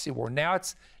proxy war. Now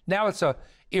it's a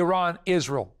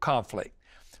Iran-Israel conflict.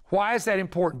 Why is that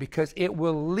important? Because it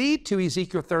will lead to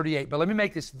Ezekiel 38. But let me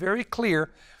make this very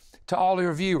clear to all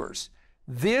your viewers.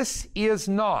 This is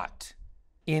not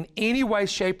in any way,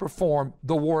 shape, or form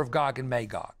the war of Gog and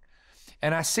Magog.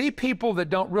 And I see people that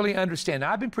don't really understand.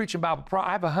 Now, I've been preaching Bible.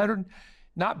 I have 100,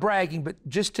 not bragging, but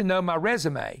just to know my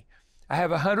resume. I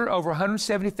have over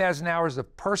 170,000 hours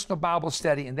of personal Bible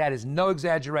study, and that is no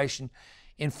exaggeration,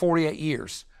 in 48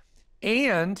 years.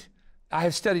 And I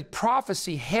have studied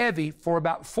prophecy heavy for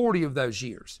about 40 of those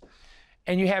years.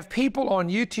 And you have people on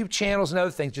YouTube channels and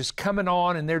other things just coming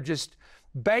on, and they're just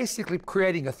basically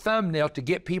creating a thumbnail to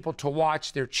get people to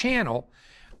watch their channel.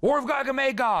 War of Gog and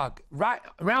Magog, right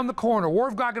around the corner, War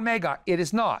of Gog and Magog. It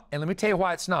is not. And let me tell you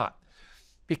why it's not.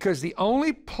 Because the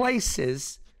only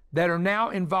places that are now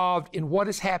involved in what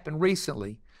has happened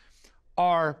recently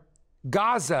are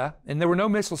Gaza, and there were no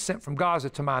missiles sent from Gaza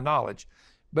to my knowledge,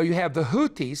 but you have the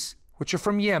Houthis, which are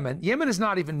from Yemen. Yemen is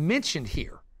not even mentioned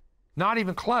here, not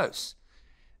even close,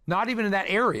 not even in that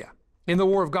area in the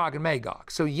war of Gog and Magog.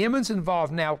 So Yemen's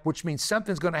involved now, which means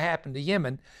something's going to happen to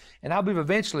Yemen, and I believe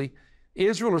eventually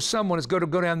Israel or someone is going to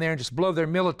go down there and just blow their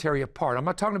military apart. I'm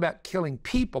not talking about killing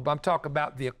people, but I'm talking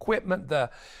about the equipment, the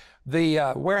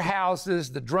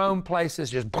warehouses, the drone places,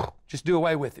 just do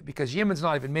away with it, because Yemen's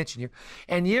not even mentioned here.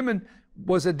 And Yemen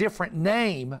was a different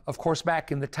name, of course,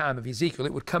 back in the time of Ezekiel.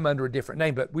 It would come under a different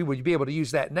name, but we would be able to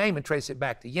use that name and trace it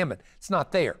back to Yemen. It's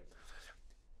not there.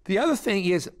 The other thing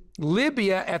is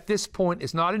Libya at this point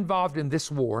is not involved in this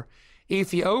war.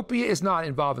 Ethiopia is not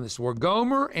involved in this war.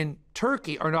 Gomer and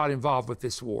Turkey are not involved with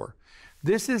this war.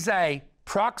 This is a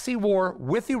proxy war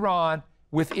with Iran,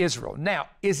 with Israel. Now,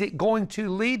 is it going to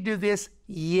lead to this?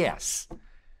 Yes.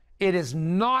 It is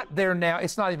not there now.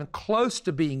 It's not even close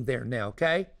to being there now,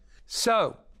 okay?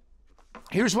 So,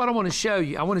 here's what I want to show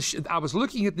you. I was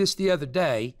looking at this the other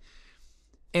day,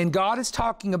 and God is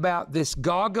talking about this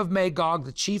Gog of Magog,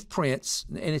 the chief prince,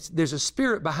 and there's a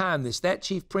spirit behind this. That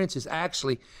chief prince is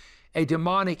actually a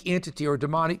demonic entity or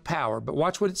demonic power. But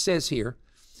watch what it says here.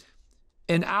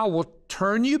 And I will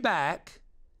turn you back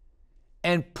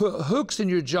and put hooks in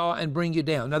your jaw and bring you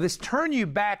down. Now, this turn you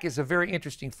back is a very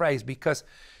interesting phrase, because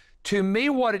to me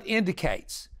what it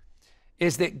indicates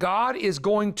is that God is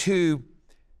going to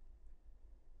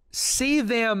see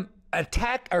them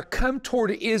attack or come toward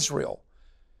Israel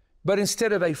But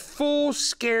instead of a full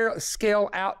scale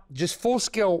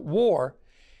war,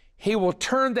 he will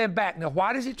turn them back. Now,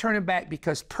 why does he turn them back?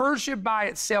 Because Persia by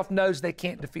itself knows they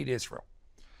can't defeat Israel.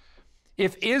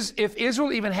 If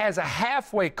Israel even has a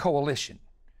halfway coalition,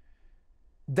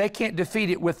 they can't defeat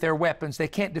it with their weapons. They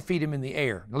can't defeat them in the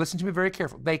air. Now, listen to me very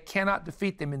carefully. They cannot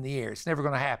defeat them in the air. It's never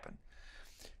going to happen.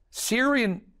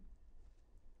 Syrian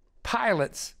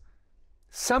pilots,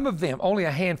 some of them, only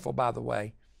a handful, by the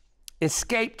way,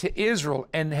 escaped to Israel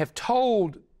and have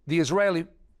told the Israeli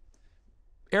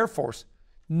Air Force,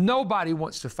 nobody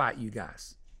wants to fight you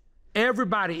guys.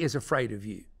 Everybody is afraid of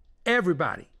you.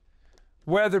 Everybody.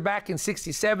 Whether back in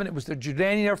 67, it was the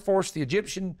Jordanian Air Force, the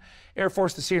Egyptian Air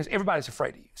Force, the Syrians, everybody's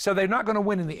afraid of you. So they're not going to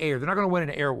win in the air. They're not going to win in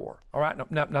an air war. All right?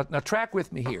 Now track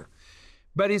with me here.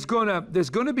 But there's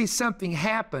going to be something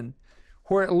happen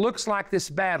where it looks like this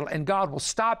battle, and God will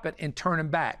stop it and turn him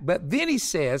back. But then he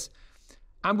says,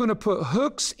 I'm going to put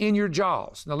hooks in your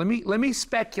jaws. Now let me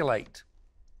speculate.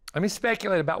 Let me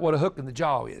speculate about what a hook in the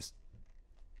jaw is.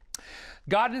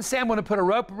 God didn't say, I'm going to put a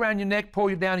rope around your neck, pull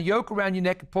you down, a yoke around your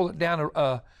neck and pull it down,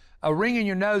 a ring in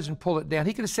your nose and pull it down.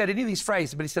 He could have said any of these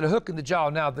phrases, but he said a hook in the jaw.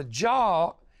 Now, the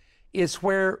jaw is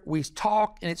where we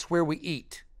talk and it's where we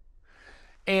eat.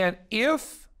 And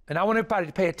I want everybody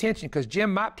to pay attention because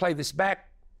Jim might play this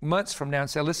back months from now and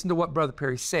say, listen to what Brother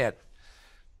Perry said.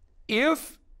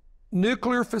 If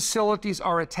nuclear facilities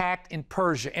are attacked in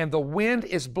Persia and the wind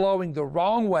is blowing the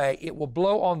wrong way, it will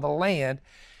blow on the land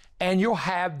and you'll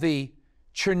have the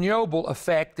Chernobyl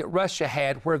effect that Russia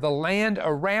had, where the land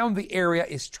around the area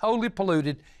is totally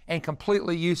polluted and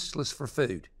completely useless for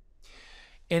food.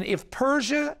 And if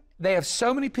Persia, they have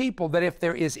so many people that if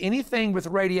there is anything with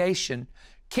radiation,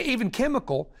 even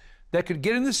chemical, that could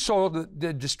get in the soil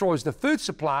that destroys the food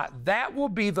supply, that will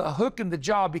be the hook in the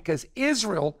jaw, because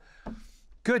Israel,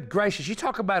 good gracious, you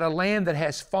talk about a land that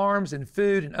has farms and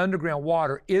food and underground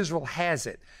water, Israel has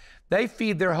it. They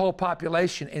feed their whole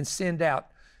population and send out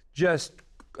just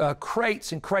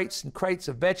crates and crates and crates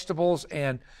of vegetables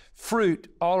and fruit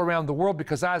all around the world,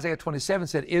 because Isaiah 27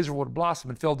 said Israel would blossom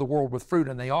and fill the world with fruit,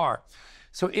 and they are.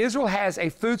 So Israel has a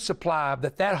food supply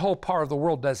that whole part of the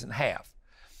world doesn't have.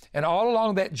 And all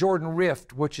along that Jordan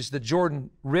Rift, which is the Jordan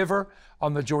River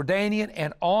on the Jordanian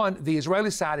and on the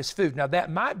Israeli side, is food. Now that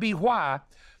might be why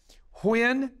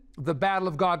when the Battle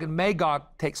of Gog and Magog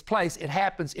takes place, it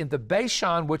happens in the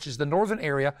Bashan, which is the northern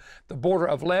area, the border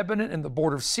of Lebanon and the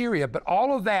border of Syria. But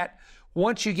all of that,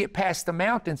 once you get past the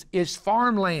mountains, is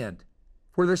farmland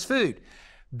where there's food.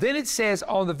 Then it says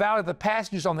on the Valley of the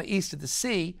Passengers on the east of the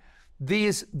sea,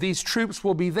 these troops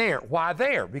will be there. Why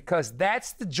there? Because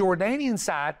that's the Jordanian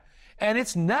side, and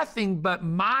it's nothing but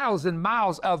miles and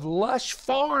miles of lush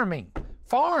farming,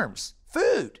 farms,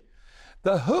 food.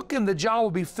 The hook in the jaw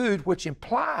will be food, which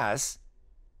implies,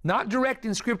 not direct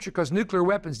in Scripture because nuclear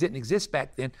weapons didn't exist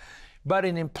back then, but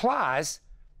it implies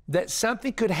that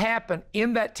something could happen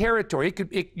in that territory.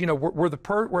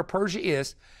 Where Persia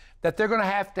is, that they're going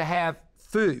to have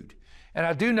food. And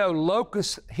I do know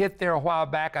locusts hit there a while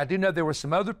back. I do know there were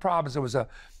some other problems. There was a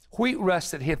wheat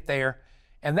rust that hit there,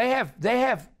 and they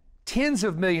have tens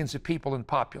of millions of people in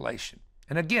population.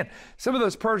 And again, some of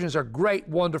those Persians are great,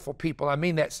 wonderful people. I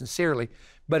mean that sincerely,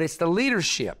 but it's the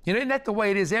leadership. Isn't that the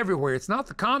way it is everywhere? It's not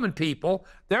the common people.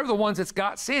 They're the ones that's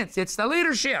got sense. It's the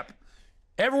leadership.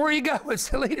 Everywhere you go, it's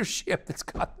the leadership that's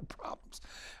got the problems.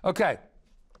 Okay,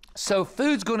 so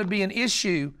food's going to be an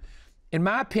issue, in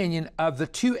my opinion, of the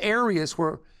two areas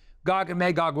where Gog and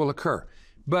Magog will occur.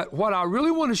 But what I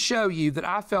really want to show you that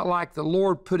I felt like the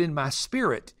Lord put in my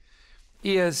spirit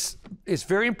is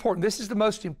very important. This is the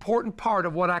most important part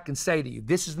of what I can say to you.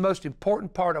 This is the most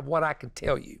important part of what I can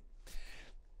tell you.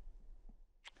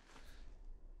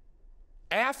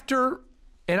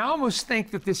 And I almost think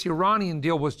that this Iranian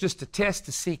deal was just a test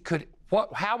to see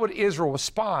how would Israel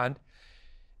respond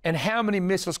and how many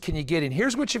missiles can you get in.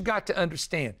 Here's what you've got to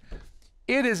understand.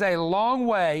 It is a long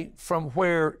way from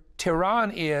where Tehran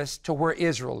is to where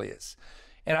Israel is.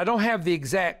 And I don't have the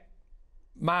exact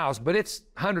miles, but it's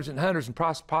hundreds and hundreds and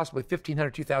possibly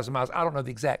 1,500, 2,000 miles. I don't know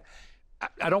the exact.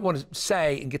 I don't want to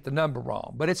say and get the number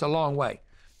wrong, but it's a long way.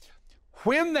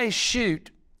 When they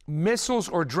shoot missiles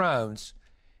or drones,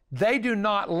 they do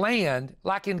not land,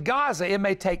 like in Gaza, it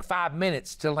may take 5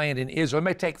 minutes to land in Israel. It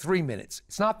may take 3 minutes.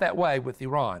 It's not that way with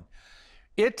Iran.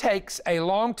 It takes a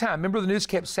long time. Remember, the news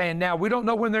kept saying, now, we don't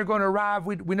know when they're going to arrive.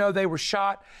 We know they were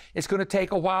shot. It's going to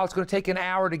take a while. It's going to take an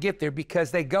hour to get there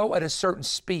because they go at a certain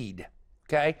speed,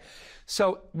 okay?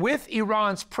 So with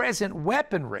Iran's present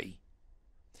weaponry,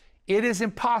 It is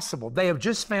impossible. They have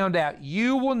just found out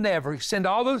you will never send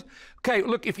all those. Okay,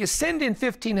 look, if you send in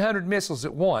 1,500 missiles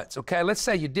at once, okay, let's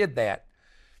say you did that,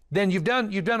 then you've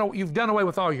done away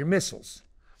with all your missiles.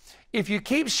 If you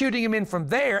keep shooting them in from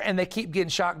there and they keep getting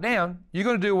shot down, you're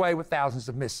going to do away with thousands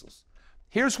of missiles.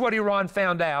 Here's what Iran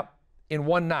found out in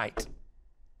one night.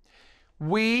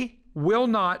 We will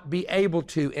not be able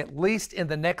to, at least in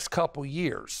the next couple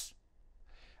years,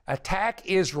 attack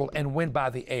Israel and win by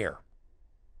the air.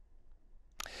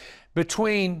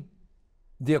 Between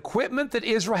the equipment that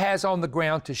Israel has on the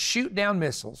ground to shoot down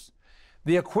missiles,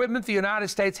 the equipment the United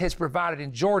States has provided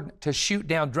in Jordan to shoot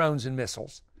down drones and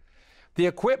missiles, the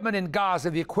equipment in Gaza,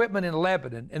 the equipment in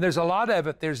Lebanon, and there's a lot of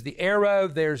it. There's the Arrow,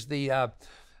 there's the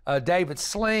David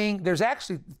Sling. There's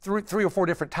actually three or four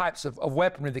different types of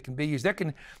weaponry that can be used.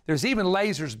 There's even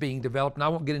lasers being developed, and I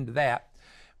won't get into that.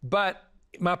 But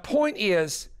my point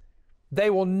is, they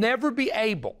will never be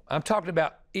able, I'm talking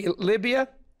about Libya,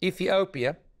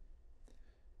 Ethiopia,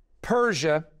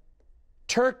 Persia,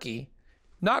 Turkey,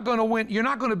 not going to win. You're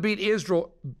not going to beat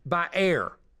Israel by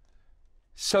air.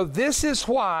 So this is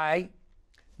why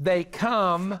they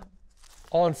come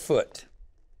on foot.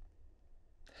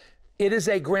 It is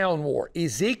a ground war.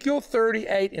 Ezekiel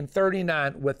 38 and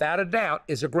 39, without a doubt,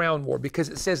 is a ground war because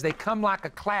it says they come like a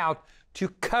cloud to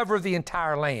cover the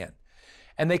entire land.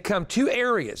 And they come two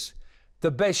areas. The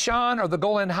Bashan, or the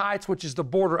Golan Heights, which is the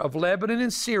border of Lebanon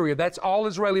and Syria. That's all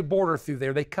Israeli border through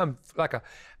there. They come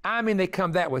they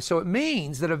come that way. So it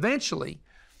means that eventually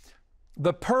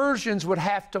the Persians would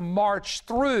have to march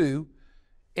through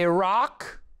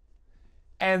Iraq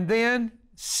and then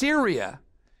Syria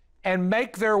and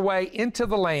make their way into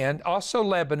the land, also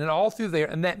Lebanon, all through there.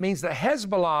 And that means that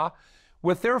Hezbollah,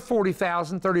 with their 30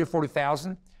 or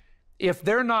 40,000, if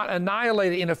they're not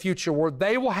annihilated in a future war,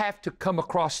 they will have to come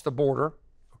across the border,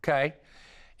 okay?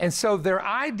 And so their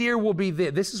idea will be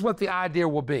this is what the idea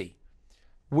will be.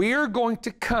 We're going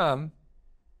to come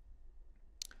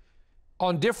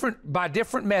by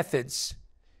different methods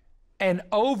and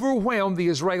overwhelm the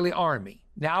Israeli army.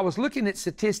 Now, I was looking at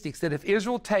statistics that if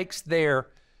Israel takes their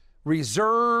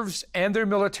reserves and their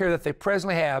military that they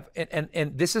presently have,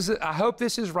 and this is, I hope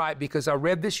this is right because I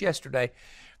read this yesterday,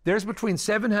 there's between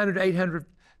 700 to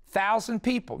 800,000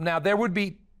 people. Now, there would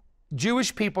be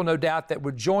Jewish people, no doubt, that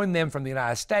would join them from the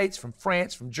United States, from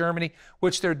France, from Germany,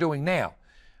 which they're doing now,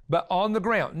 but on the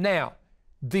ground. Now,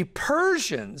 the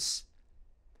Persians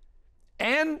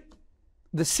and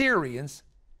the Syrians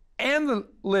and the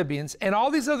Libyans and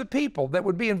all these other people that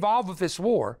would be involved with this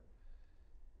war,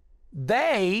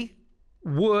 they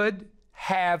would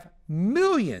have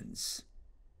millions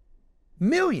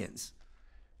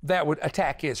that would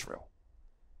attack Israel.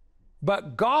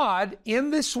 But God, in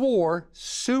this war,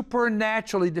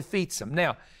 supernaturally defeats them.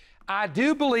 Now, I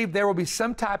do believe there will be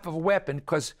some type of weapon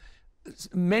because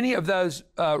many of those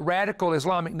radical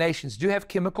Islamic nations do have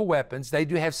chemical weapons. They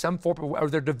do have some form of, or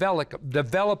they're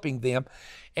developing them.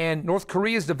 And North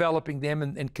Korea is developing them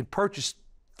and can purchase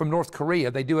from North Korea.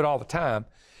 They do it all the time.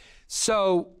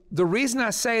 So the reason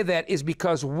I say that is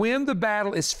because when the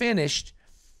battle is finished,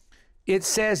 it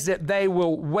says that they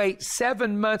will wait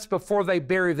 7 months before they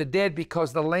bury the dead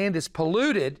because the land is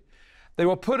polluted. They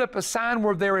will put up a sign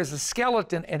where there is a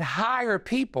skeleton and hire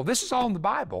people. This is all in the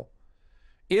Bible.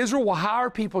 Israel will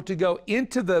hire people to go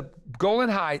into the Golan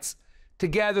Heights to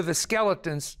gather the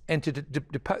skeletons and to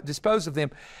dispose of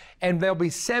them. And there'll be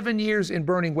 7 years in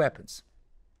burning weapons.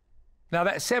 Now,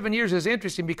 that 7 years is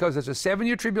interesting because there's a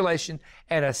 7-year tribulation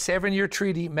and a 7-year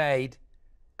treaty made.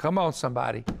 Come on,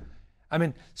 somebody. I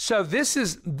mean, so this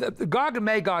is, the Gog and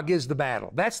Magog is the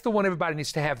battle. That's the one everybody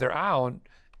needs to have their eye on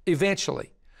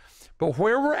eventually. But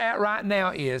where we're at right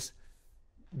now is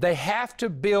they have to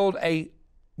build a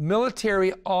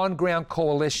military on-ground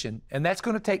coalition, and that's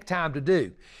going to take time to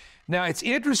do. Now, it's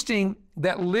interesting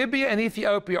that Libya and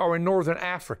Ethiopia are in northern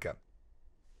Africa.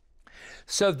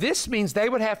 So this means they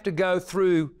would have to go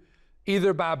through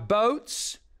either by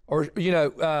boats or,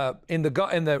 in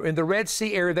the Red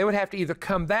Sea area, they would have to either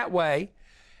come that way.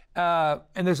 And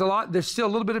there's still a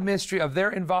little bit of mystery of their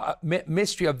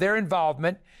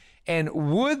involvement. And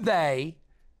would they,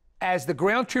 as the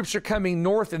ground troops are coming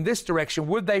north in this direction,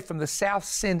 would they from the south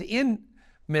send in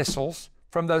missiles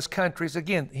from those countries?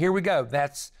 Again, here we go.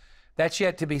 That's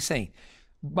yet to be seen.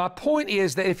 My point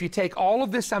is that if you take all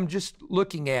of this I'm just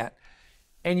looking at,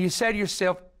 and you say to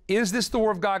yourself, is this the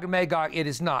war of Gog and Magog? It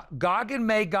is not. Gog and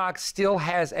Magog still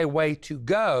has a way to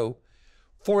go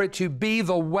for it to be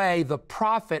the way the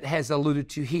prophet has alluded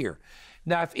to here.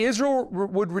 Now, if Israel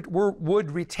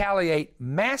would retaliate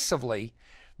massively,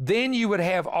 then you would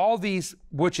have all these,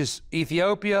 which is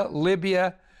Ethiopia,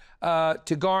 Libya,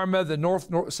 Togarmah,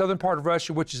 the southern part of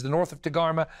Russia, which is the north of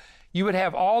Togarmah. You would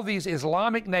have all these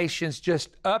Islamic nations just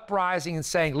uprising and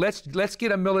saying, let's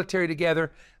get a military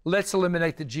together, let's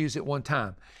eliminate the Jews at one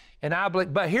time. And I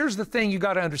believe, but here's the thing you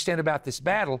got to understand about this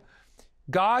battle.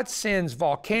 God sends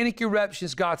volcanic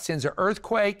eruptions, God sends an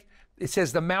earthquake. It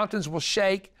says the mountains will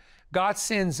shake. God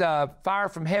sends fire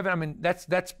from heaven. I mean,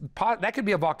 that could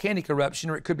be a volcanic eruption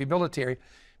or it could be military.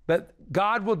 But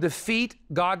God will defeat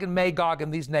Gog and Magog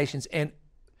and these nations, and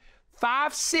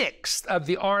 5/6 of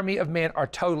the army of men are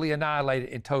totally annihilated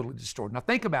and totally destroyed. Now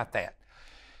think about that.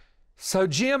 So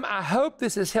Jim, I hope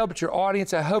this has helped your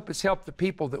audience. I hope it's helped the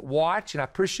people that watch, and I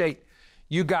appreciate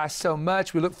you guys so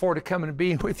much. We look forward to coming and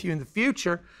being with you in the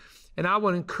future. And I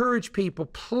want to encourage people,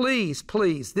 please,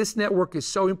 please, this network is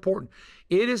so important.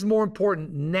 It is more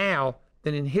important now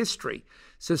than in history.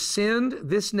 So send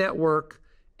this network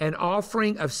an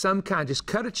offering of some kind. Just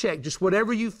cut a check, just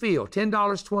whatever you feel, $10,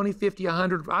 $20, $50,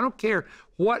 $100. I don't care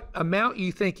what amount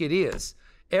you think it is.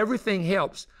 Everything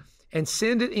helps. And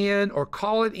send it in or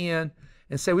call it in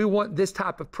and say, we want this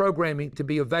type of programming to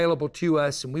be available to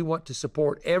us, and we want to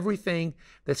support everything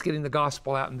that's getting the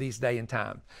gospel out in these day and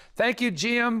time. Thank you,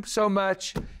 Jim, so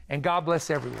much, and God bless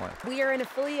everyone. We are an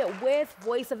affiliate with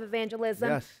Voice of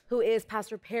Evangelism, who is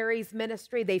Pastor Perry's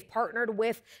ministry. They've partnered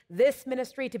with this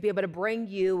ministry to be able to bring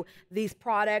you these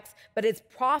products, but it's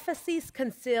Prophecies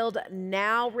Concealed,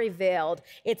 Now Revealed.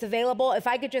 It's available. If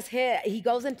I could just hit, he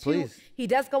does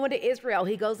go into Israel.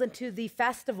 He goes into the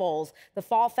festivals, the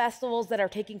fall festivals that are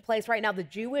taking place right now, the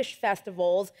Jewish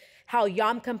festivals, how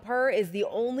Yom Kippur is the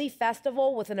only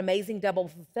festival with an amazing double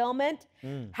fulfillment,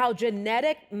 how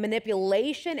genetic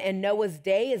manipulation in Noah's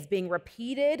day is being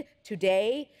repeated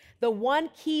today, the one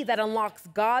key that unlocks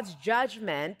God's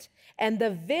judgment, and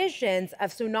the visions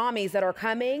of tsunamis that are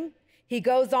coming. He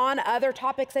goes on, other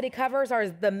topics that he covers are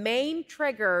the main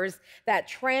triggers that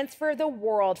transfer the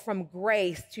world from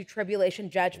grace to tribulation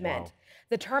judgment. Wow.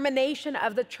 The termination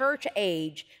of the church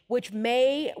age, which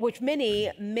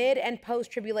many mid and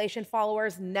post-tribulation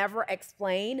followers never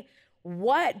explain.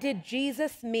 What did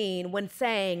Jesus mean when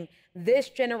saying, this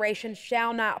generation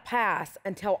shall not pass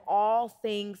until all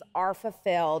things are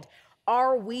fulfilled?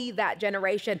 Are we that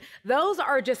generation? Those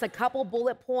are just a couple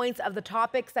bullet points of the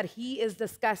topics that he is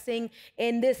discussing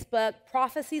in this book,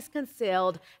 Prophecies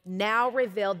Concealed, Now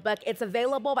Revealed book. It's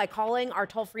available by calling our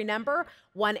toll-free number,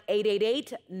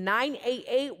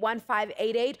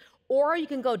 1-888-988-1588, or you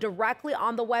can go directly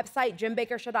on the website,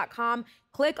 jimbakkershow.com,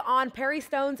 click on Perry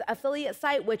Stone's affiliate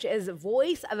site, which is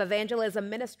Voice of Evangelism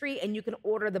Ministry, and you can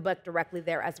order the book directly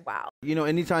there as well. You know,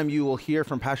 anytime you will hear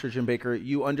from Pastor Jim Bakker,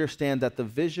 you understand that the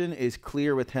vision is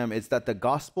clear with him. It's that the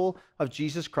gospel of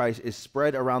Jesus Christ is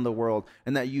spread around the world,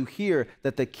 and that you hear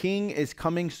that the king is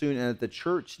coming soon and that the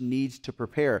church needs to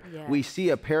prepare. Yes. We see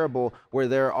a parable where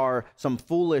there are some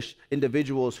foolish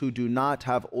individuals who do not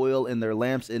have oil in their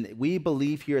lamps, and we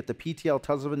believe here at the PTL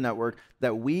Television Network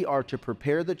that we are to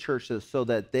prepare the churches so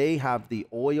that they have the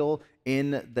oil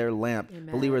in their lamp.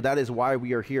 Amen. Believer, that is why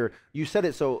we are here. You said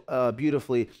it so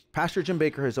beautifully. Pastor Jim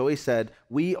Bakker has always said,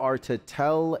 we are to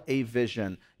tell a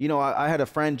vision. You know, I had a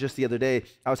friend just the other day,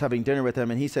 I was having dinner with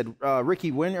him, and he said,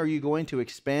 Ricky, when are you going to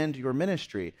expand your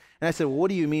ministry? And I said, well, what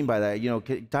do you mean by that? You know,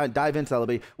 dive into that a little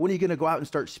bit. When are you going to go out and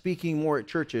start speaking more at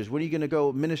churches? When are you going to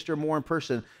go minister more in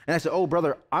person? And I said, oh,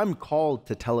 brother, I'm called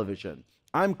to television.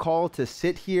 I'm called to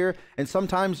sit here, and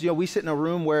sometimes, you know, we sit in a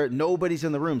room where nobody's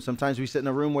in the room. Sometimes we sit in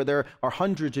a room where there are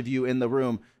hundreds of you in the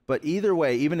room. But either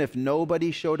way, even if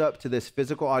nobody showed up to this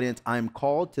physical audience, I'm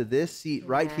called to this seat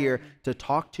right here to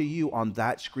talk to you on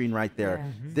that screen right there.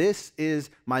 Mm-hmm. This is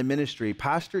my ministry.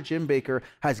 Pastor Jim Bakker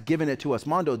has given it to us.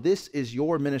 Mondo, this is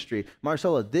your ministry.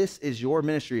 Marcella, this is your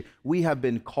ministry. We have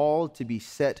been called to be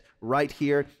set right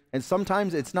here. And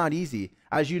sometimes it's not easy.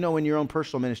 As you know, in your own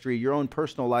personal ministry, your own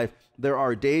personal life, there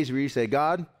are days where you say,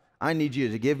 God, I need you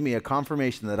to give me a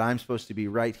confirmation that I'm supposed to be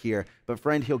right here. But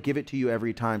friend, he'll give it to you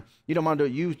every time. You know, Mondo,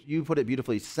 you put it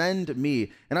beautifully. Send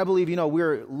me. And I believe, you know,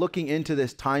 we're looking into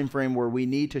this time frame where we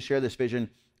need to share this vision.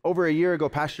 Over a year ago,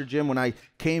 Pastor Jim, when I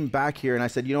came back here and I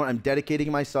said, you know what, I'm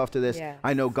dedicating myself to this. Yeah.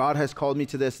 I know God has called me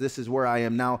to this. This is where I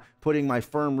am now putting my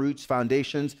firm roots,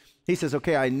 foundations. He says,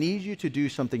 okay, I need you to do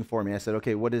something for me. I said,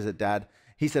 okay, what is it, Dad?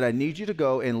 He said, I need you to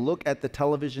go and look at the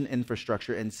television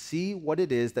infrastructure and see what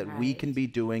it is that we can be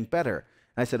doing better.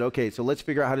 And I said, okay, so let's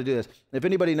figure out how to do this. If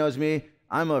anybody knows me,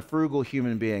 I'm a frugal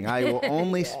human being. I will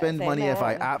only spend money if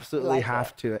I absolutely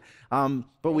have to.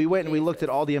 But we went and we looked at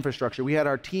all the infrastructure. We had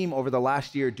our team over the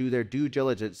last year do their due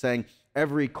diligence saying,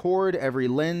 every cord, every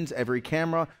lens, every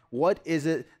camera. What is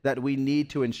it that we need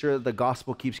to ensure that the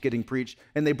gospel keeps getting preached?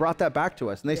 And they brought that back to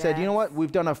us. And they said, you know what?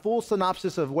 We've done a full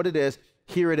synopsis of what it is.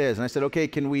 Here it is. And I said, okay,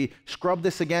 can we scrub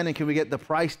this again? And can we get the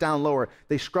price down lower?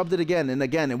 They scrubbed it again.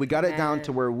 And we got it down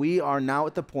to where we are now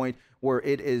at the point where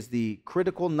it is the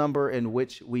critical number in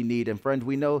which we need. And friend,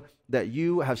 we know that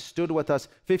you have stood with us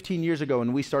 15 years ago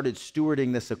and we started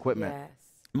stewarding this equipment. Yes.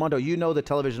 Mondo, you know the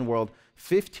television world,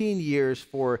 15 years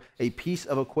for a piece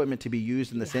of equipment to be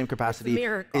used in the same capacity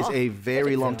is a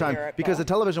very long time because the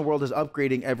television world is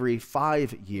upgrading every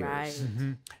 5 years.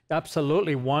 Right.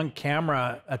 Absolutely. One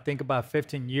camera, I think about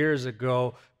 15 years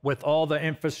ago, with all the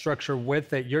infrastructure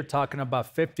with it, you're talking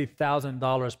about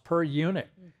 $50,000 per unit.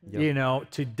 You know,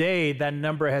 today that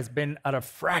number has been at a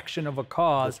fraction of a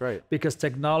cost. That's right. Because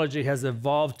technology has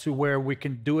evolved to where we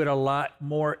can do it a lot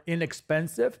more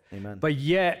inexpensive. Amen. But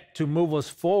yet to move us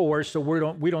forward so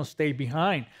we don't stay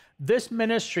behind. This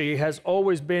ministry has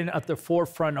always been at the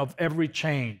forefront of every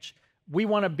change. We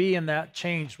want to be in that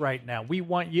change right now. We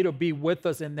want you to be with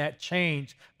us in that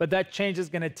change, but that change is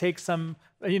going to take some,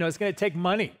 it's going to take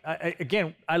money.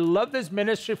 Again, I love this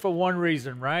ministry for one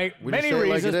reason, right? Many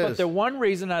reasons, but the one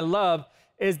reason I love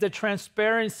is the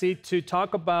transparency to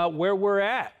talk about where we're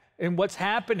at and what's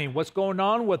happening, what's going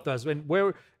on with us, and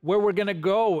where we're going to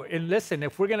go. And listen,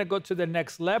 if we're going to go to the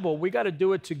next level, we got to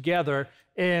do it together.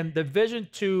 And the vision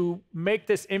to make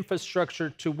this infrastructure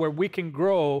to where we can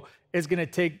grow is going to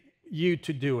take you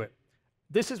to do it.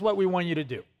 This is what we want you to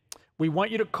do. We want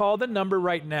you to call the number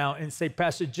right now and say,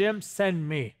 Pastor Jim, send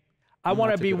me. I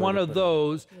want to be one of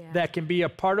those that can be a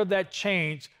part of that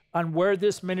change on where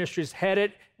this ministry is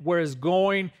headed, where it's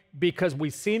going, because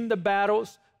we've seen the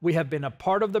battles. We have been a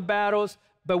part of the battles,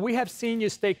 but we have seen you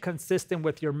stay consistent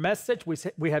with your message.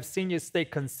 We have seen you stay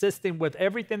consistent with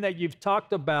everything that you've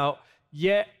talked about,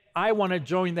 yet I want to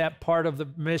join that part of the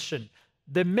mission.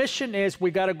 The mission is we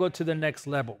got to go to the next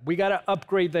level. We got to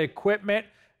upgrade the equipment.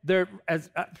 To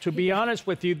be honest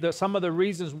with you, some of the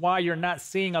reasons why you're not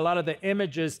seeing a lot of the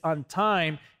images on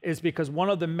time is because one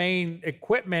of the main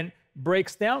equipment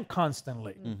breaks down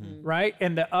constantly, right?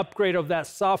 And the upgrade of that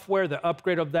software, the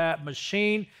upgrade of that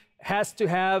machine has to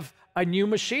have a new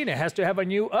machine. It has to have a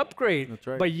new upgrade. That's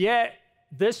right. But yet,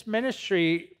 this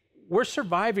ministry, we're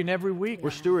surviving every week. We're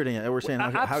stewarding it. And we're saying,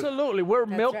 absolutely. We're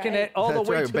milking it all the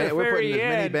way to the very end. We're putting as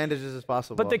many bandages as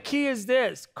possible. But the key is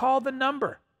this: call the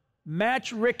number.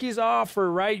 Match Ricky's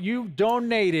offer, right? You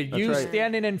donated. You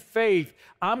standing in faith.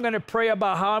 I'm going to pray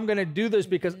about how I'm going to do this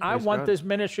because I want this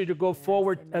ministry to go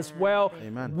forward as well.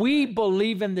 Amen. We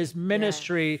believe in this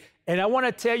ministry. And I want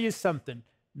to tell you something.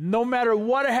 No matter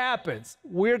what happens,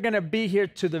 we're going to be here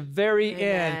to the very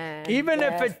end. Even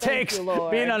if it takes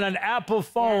being on an Apple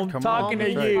phone talking to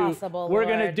you, we're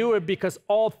going to do it because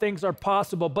all things are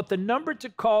possible. But the number to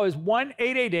call is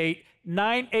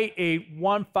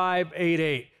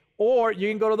 1-888-988-1588. Or you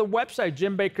can go to the website,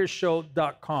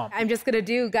 jimbakkershow.com. I'm just going to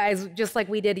do, guys, just like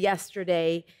we did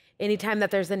yesterday. Anytime that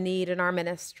there's a need in our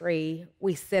ministry,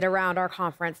 we sit around our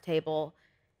conference table.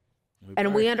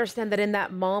 And we understand that in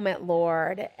that moment,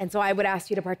 Lord, and so I would ask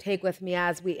you to partake with me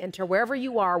as we enter wherever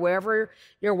you are, wherever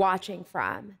you're watching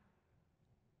from.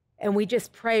 And we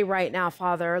just pray right now,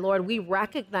 Father, Lord, we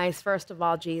recognize, first of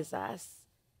all, Jesus,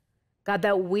 God,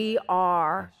 that we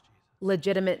are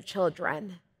legitimate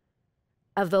children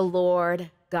of the Lord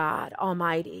God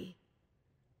Almighty.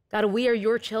 God, we are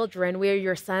your children. We are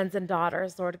your sons and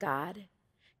daughters, Lord God.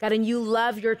 God, and you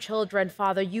love your children,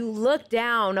 Father. You look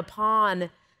down upon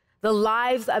the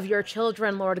lives of your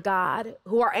children, Lord God,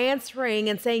 who are answering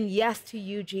and saying yes to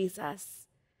you, Jesus.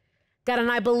 God,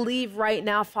 and I believe right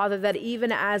now, Father, that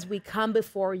even as we come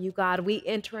before you, God, we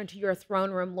enter into your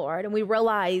throne room, Lord, and we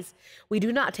realize we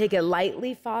do not take it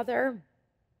lightly, Father.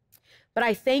 But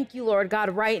I thank you, Lord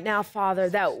God, right now, Father,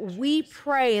 that we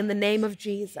pray in the name of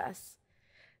Jesus.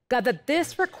 God, that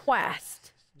this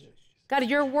request, God,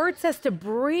 your word says to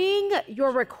bring your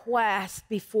request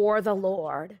before the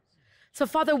Lord. So,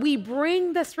 Father, we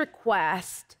bring this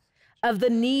request of the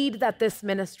need that this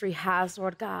ministry has,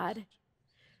 Lord God.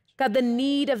 God, the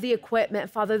need of the equipment,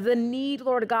 Father, the need,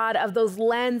 Lord God, of those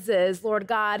lenses, Lord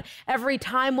God. Every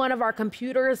time one of our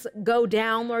computers go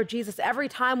down, Lord Jesus, every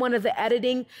time one of the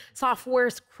editing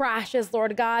softwares crashes,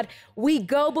 Lord God, we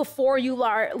go before you,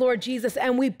 Lord Jesus,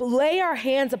 and we lay our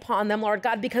hands upon them, Lord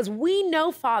God, because we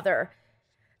know, Father,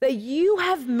 that you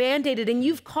have mandated and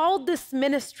you've called this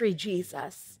ministry,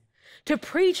 Jesus, to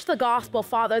preach the gospel,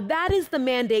 Father. That is the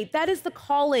mandate. That is the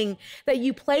calling that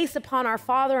you place upon our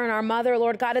father and our mother,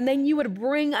 Lord God. And then you would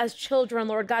bring us children,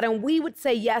 Lord God, and we would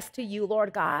say yes to you,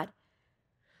 Lord God.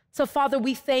 So, Father,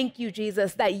 we thank you,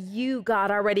 Jesus, that you, God,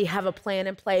 already have a plan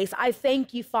in place. I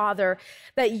thank you, Father,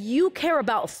 that you care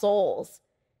about souls.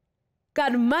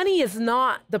 God, money is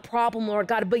not the problem, Lord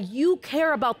God, but you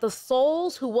care about the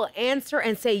souls who will answer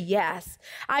and say yes.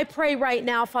 I pray right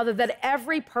now, Father, that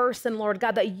every person, Lord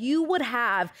God, that you would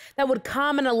have, that would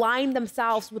come and align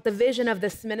themselves with the vision of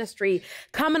this ministry,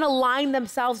 come and align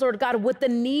themselves, Lord God, with the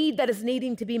need that is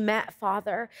needing to be met,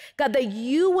 Father. God, that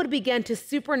you would begin to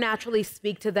supernaturally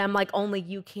speak to them like only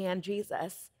you can,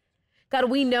 Jesus. God,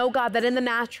 we know, God, that in the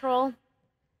natural,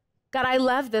 God, I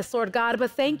love this, Lord God,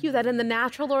 but thank you that in the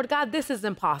natural, Lord God, this is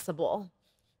impossible.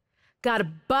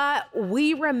 God, but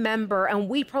we remember and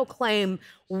we proclaim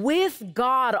with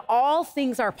God, all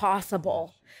things are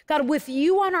possible. God, with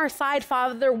you on our side,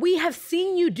 Father, we have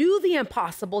seen you do the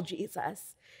impossible,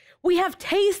 Jesus. We have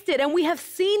tasted and we have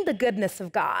seen the goodness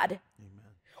of God. Amen.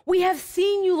 We have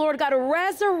seen you, Lord God,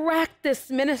 resurrect this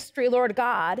ministry, Lord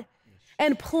God,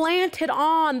 and plant it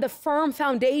on the firm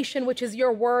foundation, which is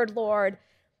your word, Lord.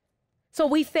 So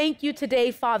we thank you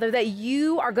today, Father, that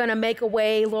you are going to make a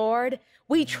way, Lord.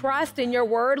 We trust in your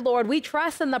word, Lord. We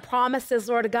trust in the promises,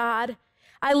 Lord God.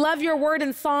 I love your word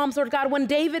in Psalms, Lord God, when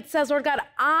David says, Lord God,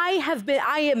 I have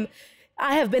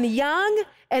been young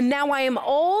and now I am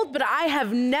old, but I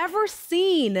have never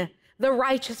seen the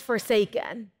righteous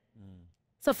forsaken.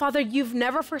 So, Father, you've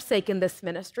never forsaken this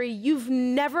ministry. You've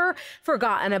never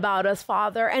forgotten about us,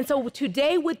 Father. And so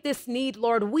today with this need,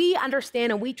 Lord, we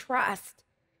understand and we trust.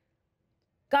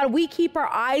 God, we keep our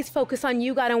eyes focused on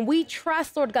you, God, and we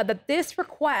trust, Lord God, that this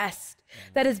request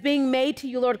that is being made to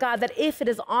you, Lord God, that if it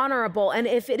is honorable and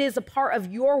if it is a part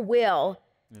of your will,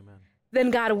 amen,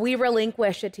 then, God, we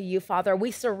relinquish it to you, Father.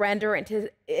 We surrender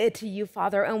it to you,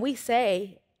 Father, and we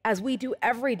say, as we do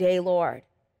every day, Lord,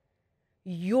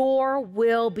 your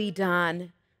will be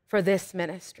done for this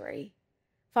ministry.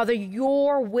 Father,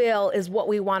 your will is what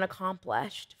we want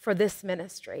accomplished for this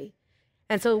ministry.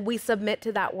 And so we submit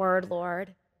to that word,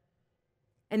 Lord.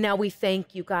 And now we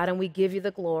thank you, God, and we give you the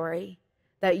glory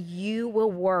that you will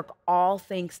work all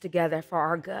things together for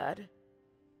our good,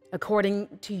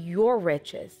 according to your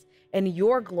riches and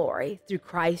your glory through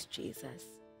Christ Jesus.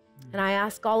 And I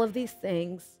ask all of these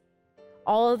things,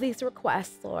 all of these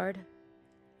requests, Lord,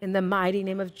 in the mighty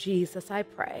name of Jesus, I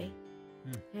pray.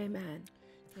 Amen.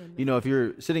 You know, if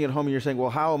you're sitting at home and you're saying, well,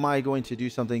 how am I going to do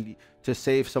something to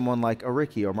save someone like a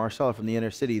Ricky or Marcella from the inner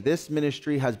city? This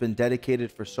ministry has been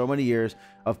dedicated for so many years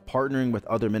of partnering with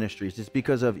other ministries. It's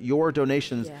because of your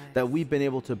donations that we've been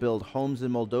able to build homes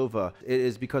in Moldova. It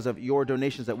is because of your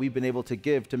donations that we've been able to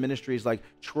give to ministries like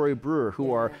Troy Brewer,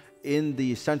 who are in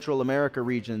the Central America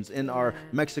regions, in our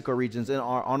Mexico regions,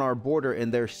 on our border,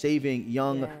 and they're saving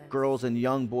young girls and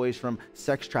young boys from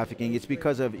sex trafficking. It's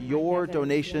because of your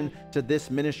donation to this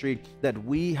ministry that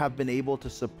we have been able to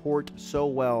support so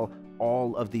well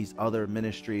all of these other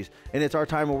ministries. And it's our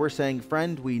time where we're saying,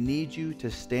 friend, we need you to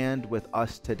stand with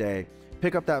us today.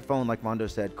 Pick up that phone like Mondo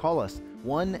said. Call us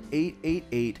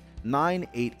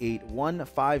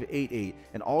 1-888-988-1588.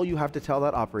 And all you have to tell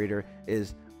that operator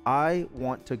is, I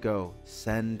want to go,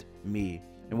 send me.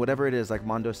 And whatever it is, like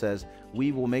Mondo says,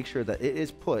 we will make sure that it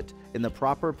is put in the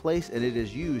proper place and it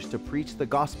is used to preach the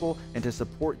gospel and to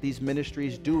support these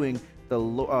ministries doing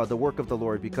the work of the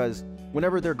Lord. Because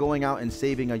whenever they're going out and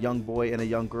saving a young boy and a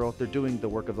young girl, they're doing the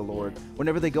work of the Lord.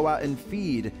 Whenever they go out and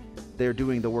feed, they're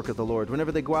doing the work of the Lord.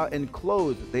 Whenever they go out and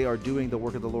clothe, they are doing the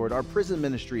work of the Lord. Our prison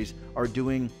ministries are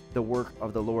doing the work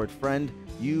of the Lord. Friend,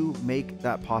 you make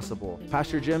that possible.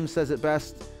 Pastor Jim says it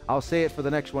best. I'll say it for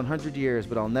the next 100 years,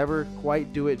 but I'll never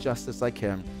quite do it justice like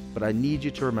him. But I need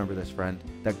you to remember this, friend,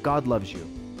 that God loves you.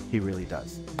 He really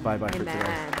does. Bye-bye for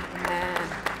today.